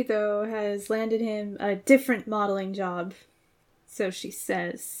 Katie, though, has landed him a different modeling job. So she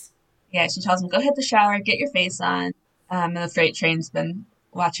says. Yeah, she tells him, go hit the shower, get your face on. And the freight train's been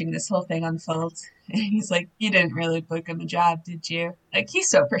watching this whole thing unfold. And he's like, you didn't really book him a job, did you? Like, he's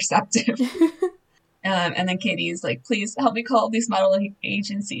so perceptive. And then Katie's like, please help me call these modeling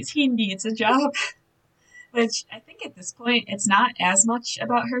agencies. He needs a job. Which I think at this point, it's not as much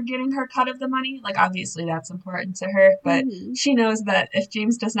about her getting her cut of the money. Like, obviously that's important to her. But she knows that if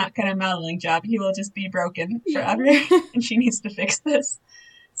James does not get a modeling job, he will just be broken forever. And she needs to fix this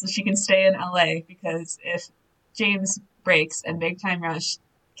so she can stay in LA. Because if James breaks and Big Time Rush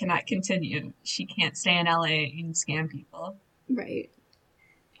cannot continue, she can't stay in LA and scam people. Right.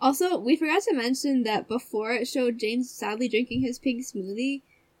 Also, we forgot to mention that before it showed James sadly drinking his pink smoothie,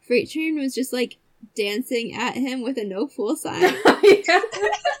 Freight Train was just, like, dancing at him with a no fool sign. He's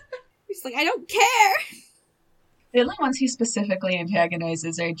like, I don't care! The only ones he specifically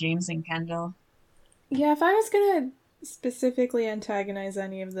antagonizes are James and Kendall. Yeah, if I was gonna specifically antagonize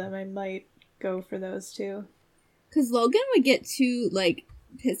any of them, I might go for those two. Because Logan would get too, like,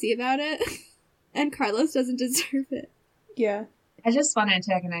 pissy about it, and Carlos doesn't deserve it. Yeah. I just want to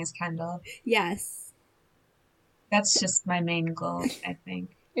antagonize Kendall. Yes. That's just my main goal, I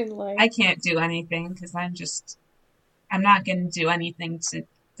think. In life. I can't do anything because I'm not going to do anything to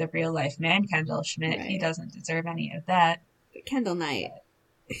the real life man, Kendall Schmidt. Right. He doesn't deserve any of that. Kendall Knight.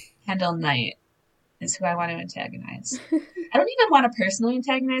 Kendall Knight is who I want to antagonize. I don't even want to personally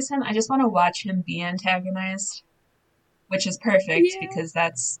antagonize him. I just want to watch him be antagonized, which is perfect because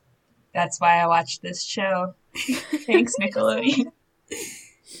that's why I watched this show. Thanks, Nickelodeon.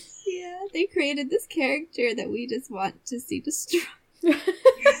 Yeah, they created this character that we just want to see destroyed.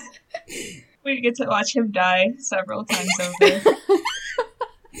 We get to watch him die several times over.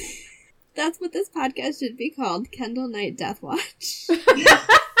 That's what this podcast should be called, Kendall Knight Death Watch.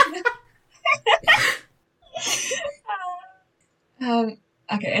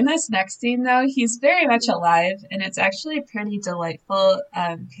 Okay, in this next scene, though, he's very much alive, and it's actually pretty delightful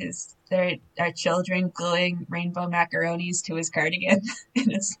because there are children gluing rainbow macaronis to his cardigan.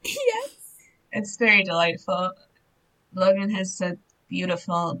 And it's very delightful. Logan has a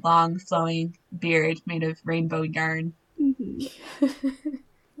beautiful, long, flowing beard made of rainbow yarn. Mm-hmm.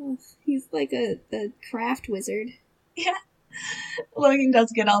 Oh, he's like a craft wizard. Yeah. Logan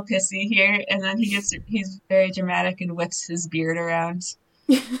does get all pissy here, and then he's very dramatic and whips his beard around.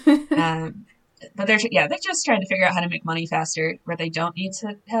 But they're just trying to figure out how to make money faster, where they don't need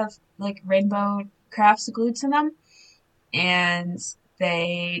to have like rainbow crafts glued to them. And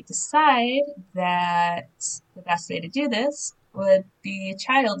they decide that the best way to do this would be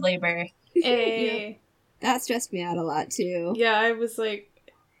child labor. Hey. That stressed me out a lot too. Yeah, I was like,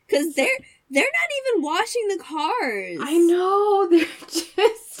 because they're not even washing the cars. I know,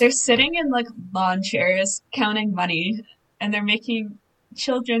 they're sitting in like lawn chairs counting money, and they're making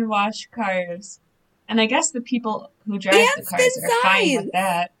children wash cars. And I guess the people who drive the cars are fine with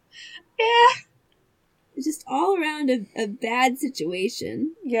that. Yeah. It's just all around a bad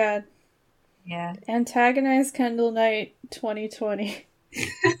situation. Yeah. Yeah. Antagonize Kendall Knight 2020.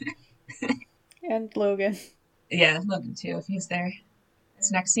 And Logan. Yeah, Logan too, if he's there.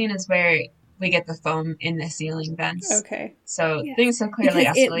 This next scene is where we get the foam in the ceiling vents. Okay. So things have clearly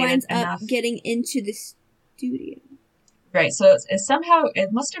because escalated it winds enough. up getting into the studio. Right, so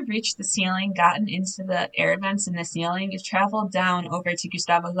it must have reached the ceiling, gotten into the air vents in the ceiling, it's traveled down over to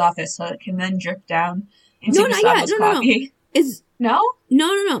Gustavo's office, so it can then drip down into Gustavo's coffee. No.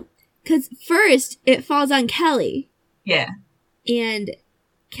 No. Because first, it falls on Kelly. Yeah. And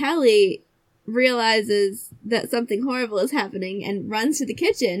Kelly realizes that something horrible is happening and runs to the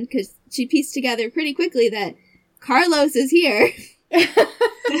kitchen because she pieced together pretty quickly that Carlos is here.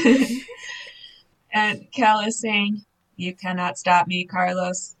 And Cal is saying, "You cannot stop me,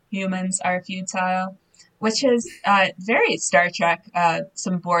 Carlos. Humans are futile." Which is very Star Trek,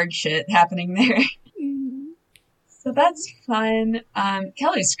 some Borg shit happening there. Mm-hmm. So that's fun.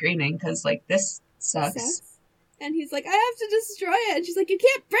 Kelly's screaming because, like, this sucks. And he's like, I have to destroy it. And she's like, you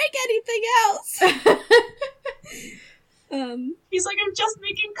can't break anything else. He's like, I'm just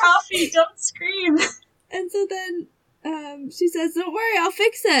making coffee. Don't scream. And so then she says, don't worry, I'll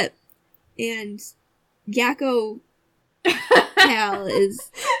fix it. And Yakko Cal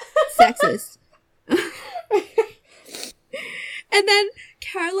is sexist. And then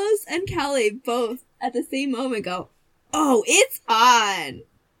Carlos and Kelly both at the same moment go, oh, it's on.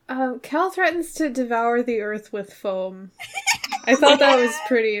 Cal threatens to devour the earth with foam. I thought that was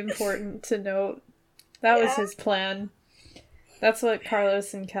pretty important to note. That was his plan. That's what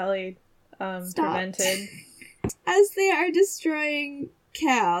Carlos and Kelly prevented. As they are destroying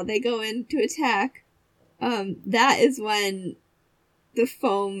Cal, they go in to attack. That is when the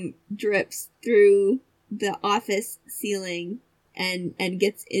foam drips through the office ceiling and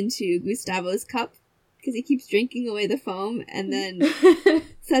gets into Gustavo's cup because he keeps drinking away the foam and then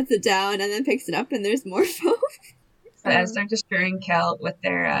sets it down and then picks it up and there's more foam. So as they're destroying Cal with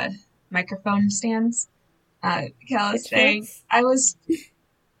their microphone stands, Cal is saying,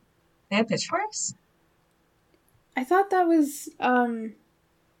 they have pitchforks? I thought that was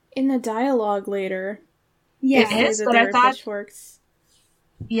in the dialogue later. Yeah, it is, but I thought pitchforks.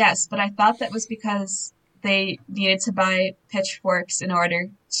 Yes, but I thought that was because they needed to buy pitchforks in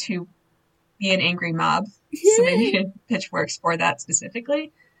order to be an angry mob. So they needed pitchforks for that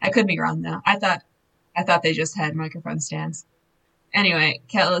specifically. I could be wrong though. I thought they just had microphone stands. Anyway,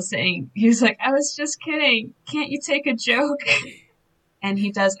 Kel is saying, he was like, I was just kidding. Can't you take a joke? And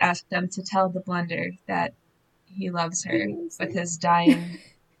he does ask them to tell the blender that he loves her with his dying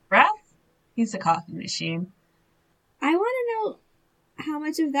breath. He's a coffee machine. I want to know how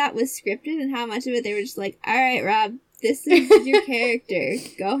much of that was scripted and how much of it they were just like, all right, Rob, this is your character.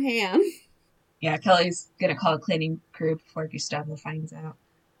 Go ham. Yeah, Kelly's going to call a cleaning crew before Gustavo finds out.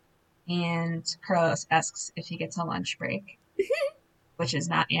 And Carlos asks if he gets a lunch break, which is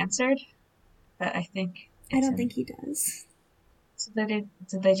not answered. But I don't think he does. So did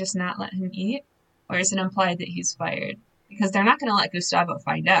they just not let him eat? Or is it implied that he's fired? Because they're not going to let Gustavo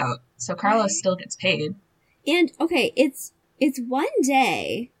find out. So Carlos still gets paid. And, okay, it's one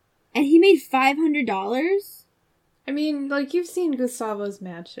day, and he made $500? I mean, like, you've seen Gustavo's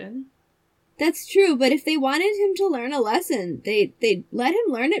mansion. That's true, but if they wanted him to learn a lesson, they'd let him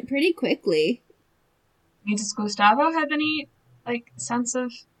learn it pretty quickly. I mean, does Gustavo have any, like, sense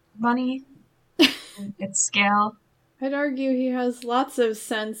of money? Its scale? I'd argue he has lots of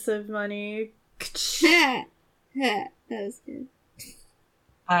sense of money. That was good.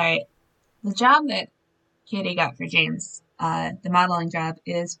 Alright. The job that Katie got for James, the modeling job,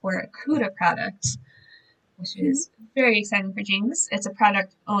 is for a Cuda product, which is very exciting for James. It's a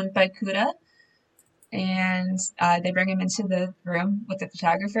product owned by Cuda, and they bring him into the room with the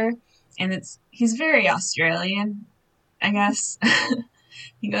photographer, and he's very Australian, I guess.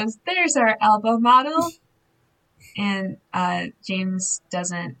 He goes, "There's our elbow model," and James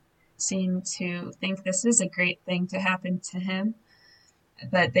doesn't seem to think this is a great thing to happen to him,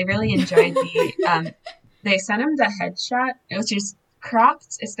 but they really enjoyed the they sent him the headshot, which is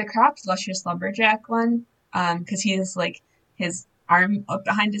cropped. It's the cropped Luscious Lumberjack one, because he has like his arm up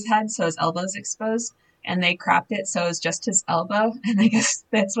behind his head, so his elbow's exposed, and they cropped it so it's just his elbow, and I guess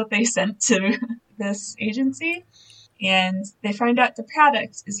that's what they sent to this agency. And they find out the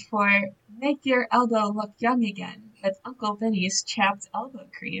product is for make your elbow look young again with Uncle Vinny's chapped elbow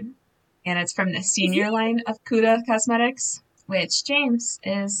cream. And it's from the senior line of Cuda Cosmetics, which James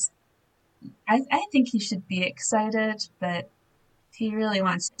is, I think he should be excited, but he really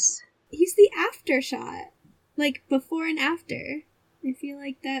wants this. He's the after shot. Like, before and after. I feel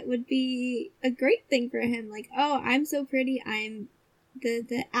like that would be a great thing for him. Like, oh, I'm so pretty, I'm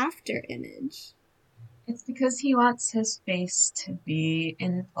the after image. It's because he wants his face to be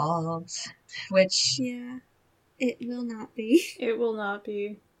involved, which... Yeah, it will not be. It will not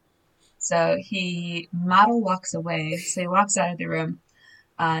be. So model walks away, so he walks out of the room,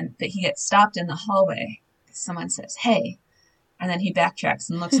 but he gets stopped in the hallway. Someone says, "Hey," and then he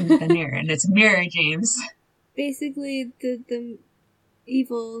backtracks and looks into the mirror, and it's Mirror James. Basically, the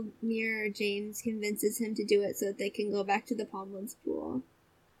evil Mirror James convinces him to do it so that they can go back to the Palmwoods pool.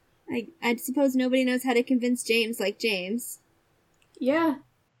 I suppose nobody knows how to convince James like James. Yeah.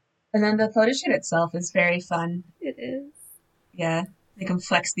 And then the photo shoot itself is very fun. It is. Yeah. They can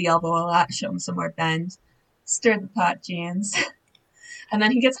flex the elbow a lot, show him some more bend. Stir the pot, James. And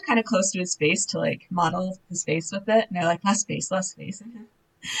then he gets kind of close to his face to, like, model his face with it. And they're like, less face, less face.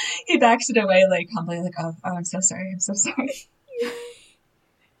 He backs it away, like, humbly, like, oh, I'm so sorry, I'm so sorry.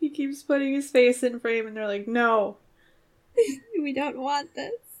 He keeps putting his face in frame, and they're like, no. We don't want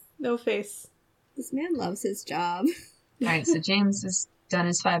this. No face. This man loves his job. Alright, so James has done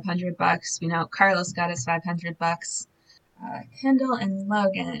his $500. We know Carlos got his $500. Kendall and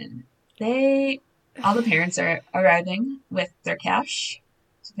Logan, all the parents are arriving with their cash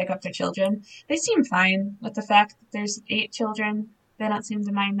to pick up their children. They seem fine with the fact that there's 8 children. They don't seem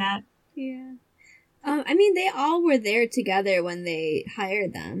to mind that. Yeah. I mean, they all were there together when they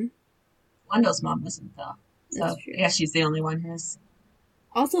hired them. Wendell's mom wasn't, though. So, I guess she's the only one who's...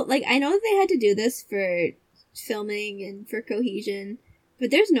 Also, like, I know that they had to do this for filming and for cohesion, but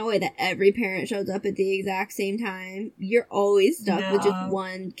there's no way that every parent shows up at the exact same time. You're always stuck with just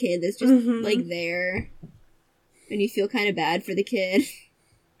one kid that's just, like, there. And you feel kind of bad for the kid.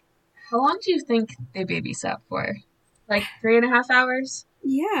 How long do you think they babysat for? Like 3.5 hours?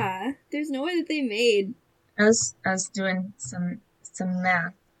 Yeah. There's no way that they made I was doing some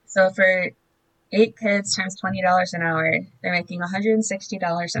math. So for 8 kids times $20 an hour, they're making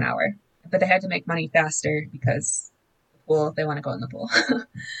 $160 an hour. But they had to make money faster because, well, they want to go in the pool.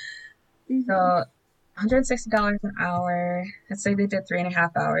 Mhm. So $160 an hour. Let's say they did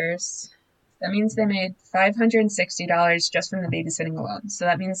 3.5 hours. That means they made $560 just from the babysitting alone. So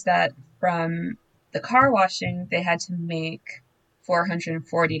that means that from the car washing, they had to make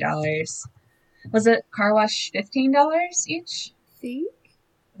 $440. Was it car wash $15 each? Think?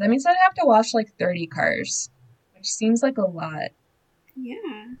 That means I'd have to wash like 30 cars, which seems like a lot.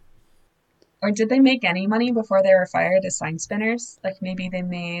 Yeah. Or did they make any money before they were fired as sign spinners? Like maybe they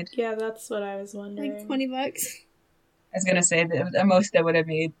made, Yeah, that's what I was wondering. Like $20. I was gonna say the most they would have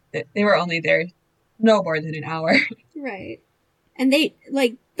made, they were only there no more than an hour. Right. And they,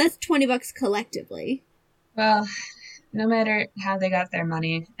 like, that's $20 collectively. Well, no matter how they got their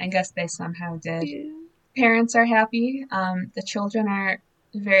money, I guess they somehow did. Yeah. Parents are happy. The children are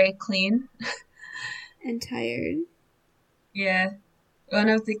very clean. And tired. Yeah. One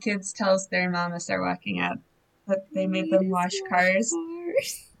of the kids tells their mom as they're walking out that they made them wash cars.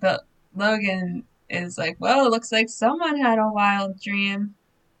 But Logan is like, well, it looks like someone had a wild dream.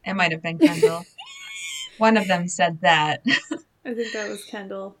 It might have been Kendall. One of them said that. I think that was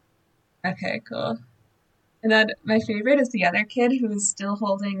Kendall. Okay, cool. And then my favorite is the other kid who is still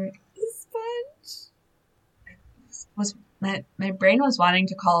holding The sponge. was my brain was wanting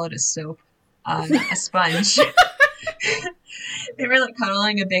to call it a soap, a sponge. They were like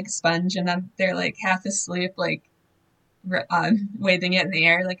cuddling a big sponge, and then they're like half asleep, like waving it in the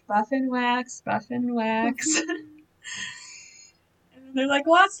air, like buff and wax, buff and wax. And they're like,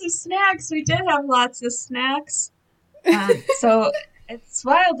 lots of snacks. We did have lots of snacks. So it's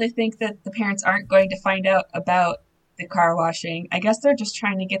wild to think that the parents aren't going to find out about the car washing. I guess they're just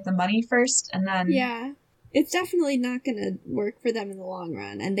trying to get the money first, and then Yeah. It's definitely not gonna work for them in the long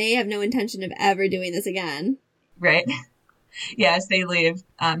run, and they have no intention of ever doing this again. right. Yeah, as they leave,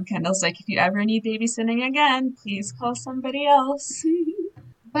 Kendall's like, if you ever need babysitting again, please call somebody else.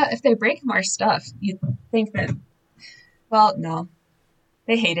 But if they break more stuff, you'd think that, well, no.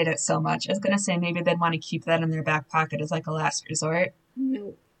 They hated it so much. I was going to say maybe they'd want to keep that in their back pocket as like a last resort,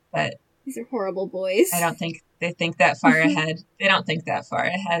 Nope. but These are horrible boys. I don't think they think that far ahead. They don't think that far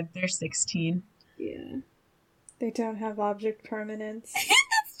ahead. They're 16. Yeah. They don't have object permanence.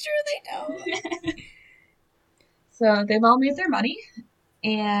 That's true, they don't. So they've all made their money,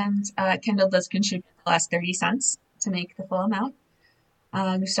 and Kendall does contribute the last 30 cents to make the full amount.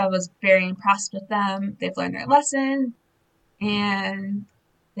 Gustavo's very impressed with them. They've learned their lesson, and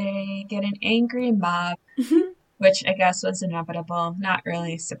they get an angry mob, which I guess was inevitable, not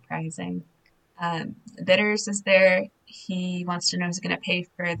really surprising. Bitters is there. He wants to know who's going to pay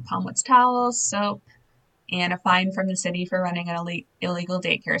for the Palmwoods towels, soap, and a fine from the city for running an illegal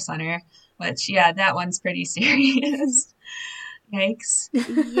daycare center, which, yeah, that one's pretty serious. Yikes.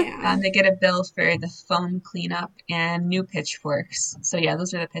 Yeah. They get a bill for the phone cleanup and new pitchforks. So, yeah,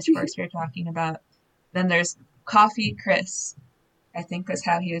 those are the pitchforks we were talking about. Then there's Coffee Chris, I think was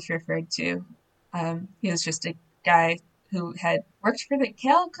how he was referred to. He was just a guy who had worked for the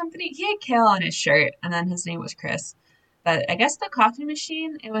kale company. He had kale on his shirt, and then his name was Chris. But I guess the coffee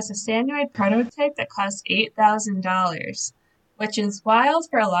machine, it was a Sanoid prototype that cost $8,000, which is wild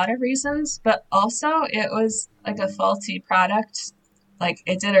for a lot of reasons, but also it was like a faulty product. Like,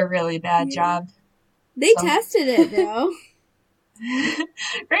 it did a really bad job. They So- tested it, though.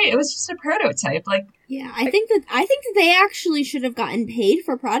 Right, it was just a prototype. Like, Yeah, I think that they actually should have gotten paid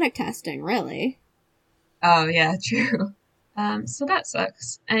for product testing, really. oh yeah, true. So that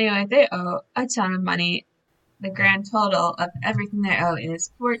sucks. Anyway, they owe a ton of money. The grand total of everything they owe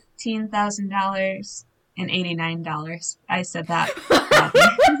is $14,089. I said that badly.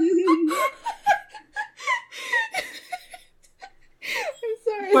 I'm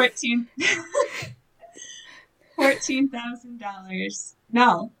sorry. $14,000.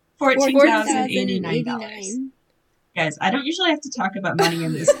 No, $14,089. Guys, I don't usually have to talk about money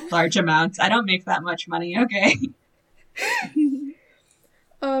in these large amounts. I don't make that much money, okay?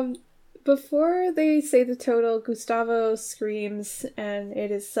 Before they say the total, Gustavo screams, and it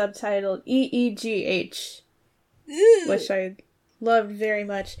is subtitled EEGH, which I loved very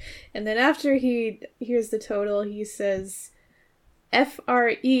much. And then after he hears the total, he says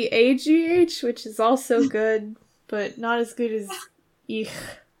FREAGH, which is also good, but not as good as EICH.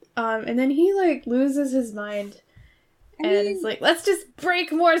 And then he, like, loses his mind. And it's like, let's just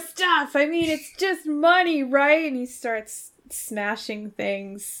break more stuff. I mean, it's just money, right? And he starts smashing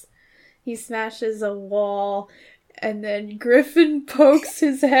things. He smashes a wall, and then Griffin pokes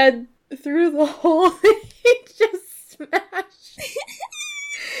his head through the hole that he just smashed.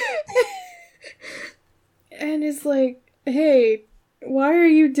 And is like, hey, why are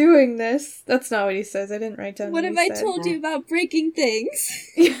you doing this? That's not what he says. I didn't write down What what have I he said. told you about breaking things?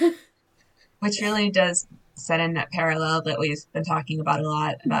 Which really does set in that parallel that we've been talking about a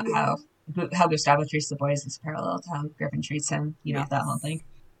lot, about how Gustavo treats the boys is parallel to how Griffin treats him, that whole thing.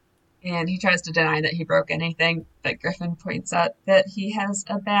 And he tries to deny that he broke anything, but Griffin points out that he has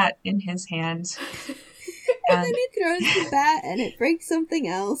a bat in his hand. And then he throws the bat and it breaks something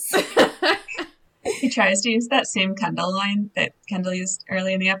else. He tries to use that same Kendall line that Kendall used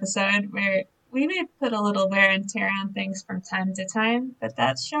early in the episode, where we may put a little wear and tear on things from time to time, but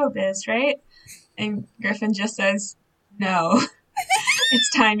that's showbiz, right? And Griffin just says, no. It's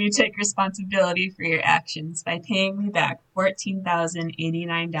time you take responsibility for your actions by paying me back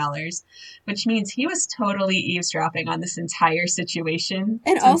 $14,089, which means he was totally eavesdropping on this entire situation.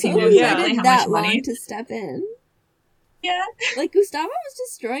 And since also he knew waited exactly how that much money. long to step in. Yeah. Like, Gustavo was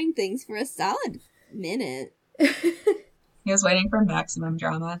destroying things for a solid minute. He was waiting for maximum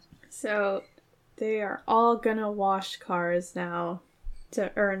drama. So, they are all gonna wash cars now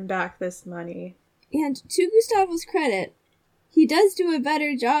to earn back this money. And to Gustavo's credit, he does do a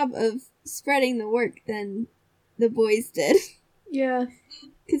better job of spreading the work than the boys did. Yeah.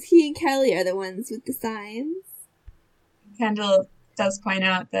 Because he and Kelly are the ones with the signs. Kendall does point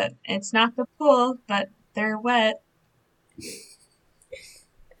out that it's not the pool, but they're wet.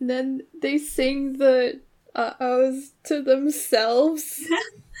 And then they sing the uh-ohs to themselves.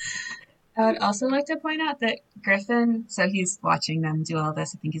 I would also like to point out that Griffin, so he's watching them do all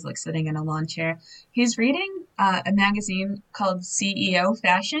this. I think he's like sitting in a lawn chair. He's reading a magazine called CEO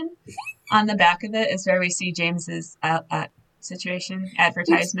Fashion. On the back of it is where we see James's situation.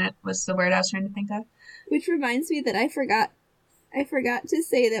 Advertisement was the word I was trying to think of. Which reminds me that I forgot to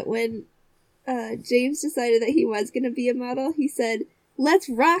say that when James decided that he was going to be a model, he said, "Let's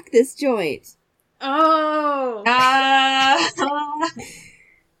rock this joint." Oh!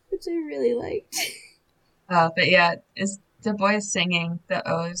 Which I really liked. But yeah, is the boys singing the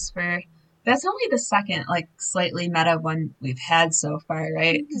O's for... That's only the second, like, slightly meta one we've had so far,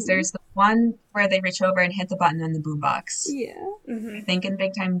 right? Because there's the one where they reach over and hit the button on the boombox. Yeah. Mm-hmm. I think in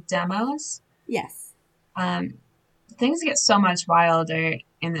Big Time Demos. Yes. Things get so much wilder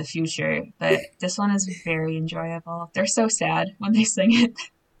in the future, but this one is very enjoyable. They're so sad when they sing it.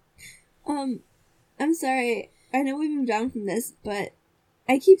 I'm sorry. I know we've moved on from this, but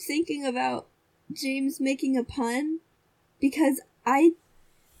I keep thinking about James making a pun because I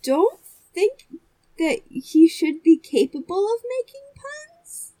don't think that he should be capable of making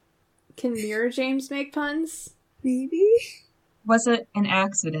puns. Can Mirror James make puns? Maybe? Was it an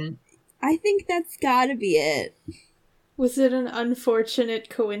accident? I think that's gotta be it. Was it an unfortunate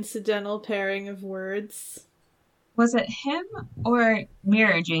coincidental pairing of words? Was it him or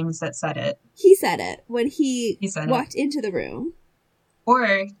Mirror James that said it? He said it when he said walked into the room.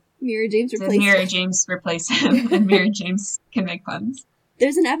 Or Mirror James did replaced Mirror him. James replace him and Mirror James can make puns?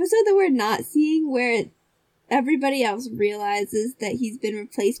 There's an episode that we're not seeing where everybody else realizes that he's been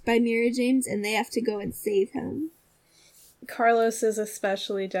replaced by Mirror James and they have to go and save him. Carlos is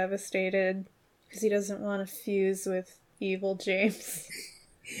especially devastated because he doesn't want to fuse with evil James.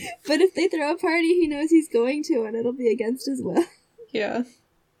 But if they throw a party, he knows he's going to, and it'll be against his will. Yeah.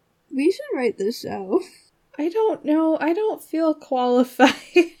 We should write this show. I don't know. I don't feel qualified.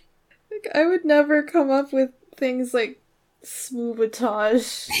 Like, I would never come up with things like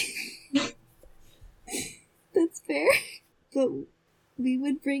smoobatage. That's fair. But we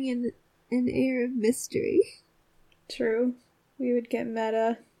would bring in an air of mystery. True. We would get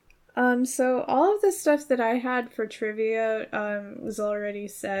meta. So all of the stuff that I had for trivia, was already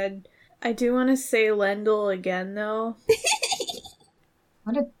said. I do want to say Lendl again, though.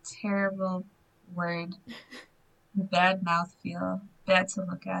 What a terrible word. Bad mouthfeel. Bad to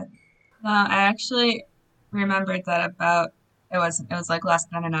look at. No, I actually remembered that about, it was like less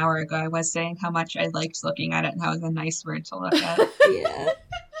than an hour ago, I was saying how much I liked looking at it and how it was a nice word to look at. Yeah.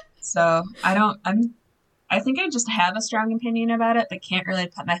 So, I think I just have a strong opinion about it, but can't really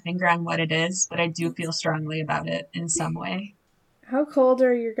put my finger on what it is, but I do feel strongly about it in some way. How cold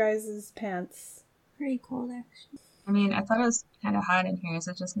are your guys' pants? Pretty cold, actually. I mean, I thought it was kind of hot in here. Is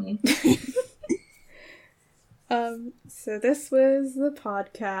it just me? So this was the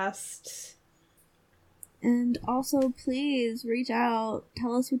podcast. And also, please reach out.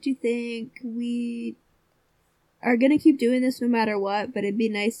 Tell us what you think. We are going to keep doing this no matter what, but it'd be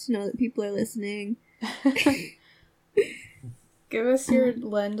nice to know that people are listening. Give us your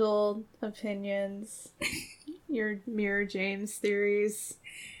Lendl opinions, your Mirror James theories.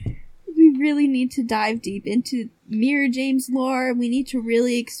 really need to dive deep into Mirror James lore. We need to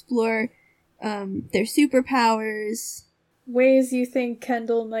really explore their superpowers. Ways you think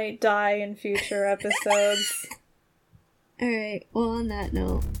Kendall might die in future episodes. Alright, well, on that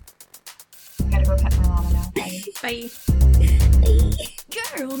note. I gotta go pet my llama now. Bye. Bye.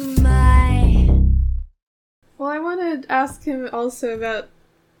 Girl, my. Well, I want to ask him also about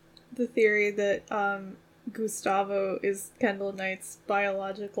the theory that Gustavo is Kendall Knight's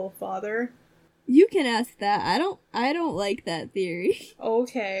biological father. You can ask that. I don't like that theory.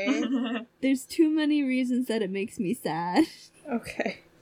 Okay. There's too many reasons that it makes me sad. Okay.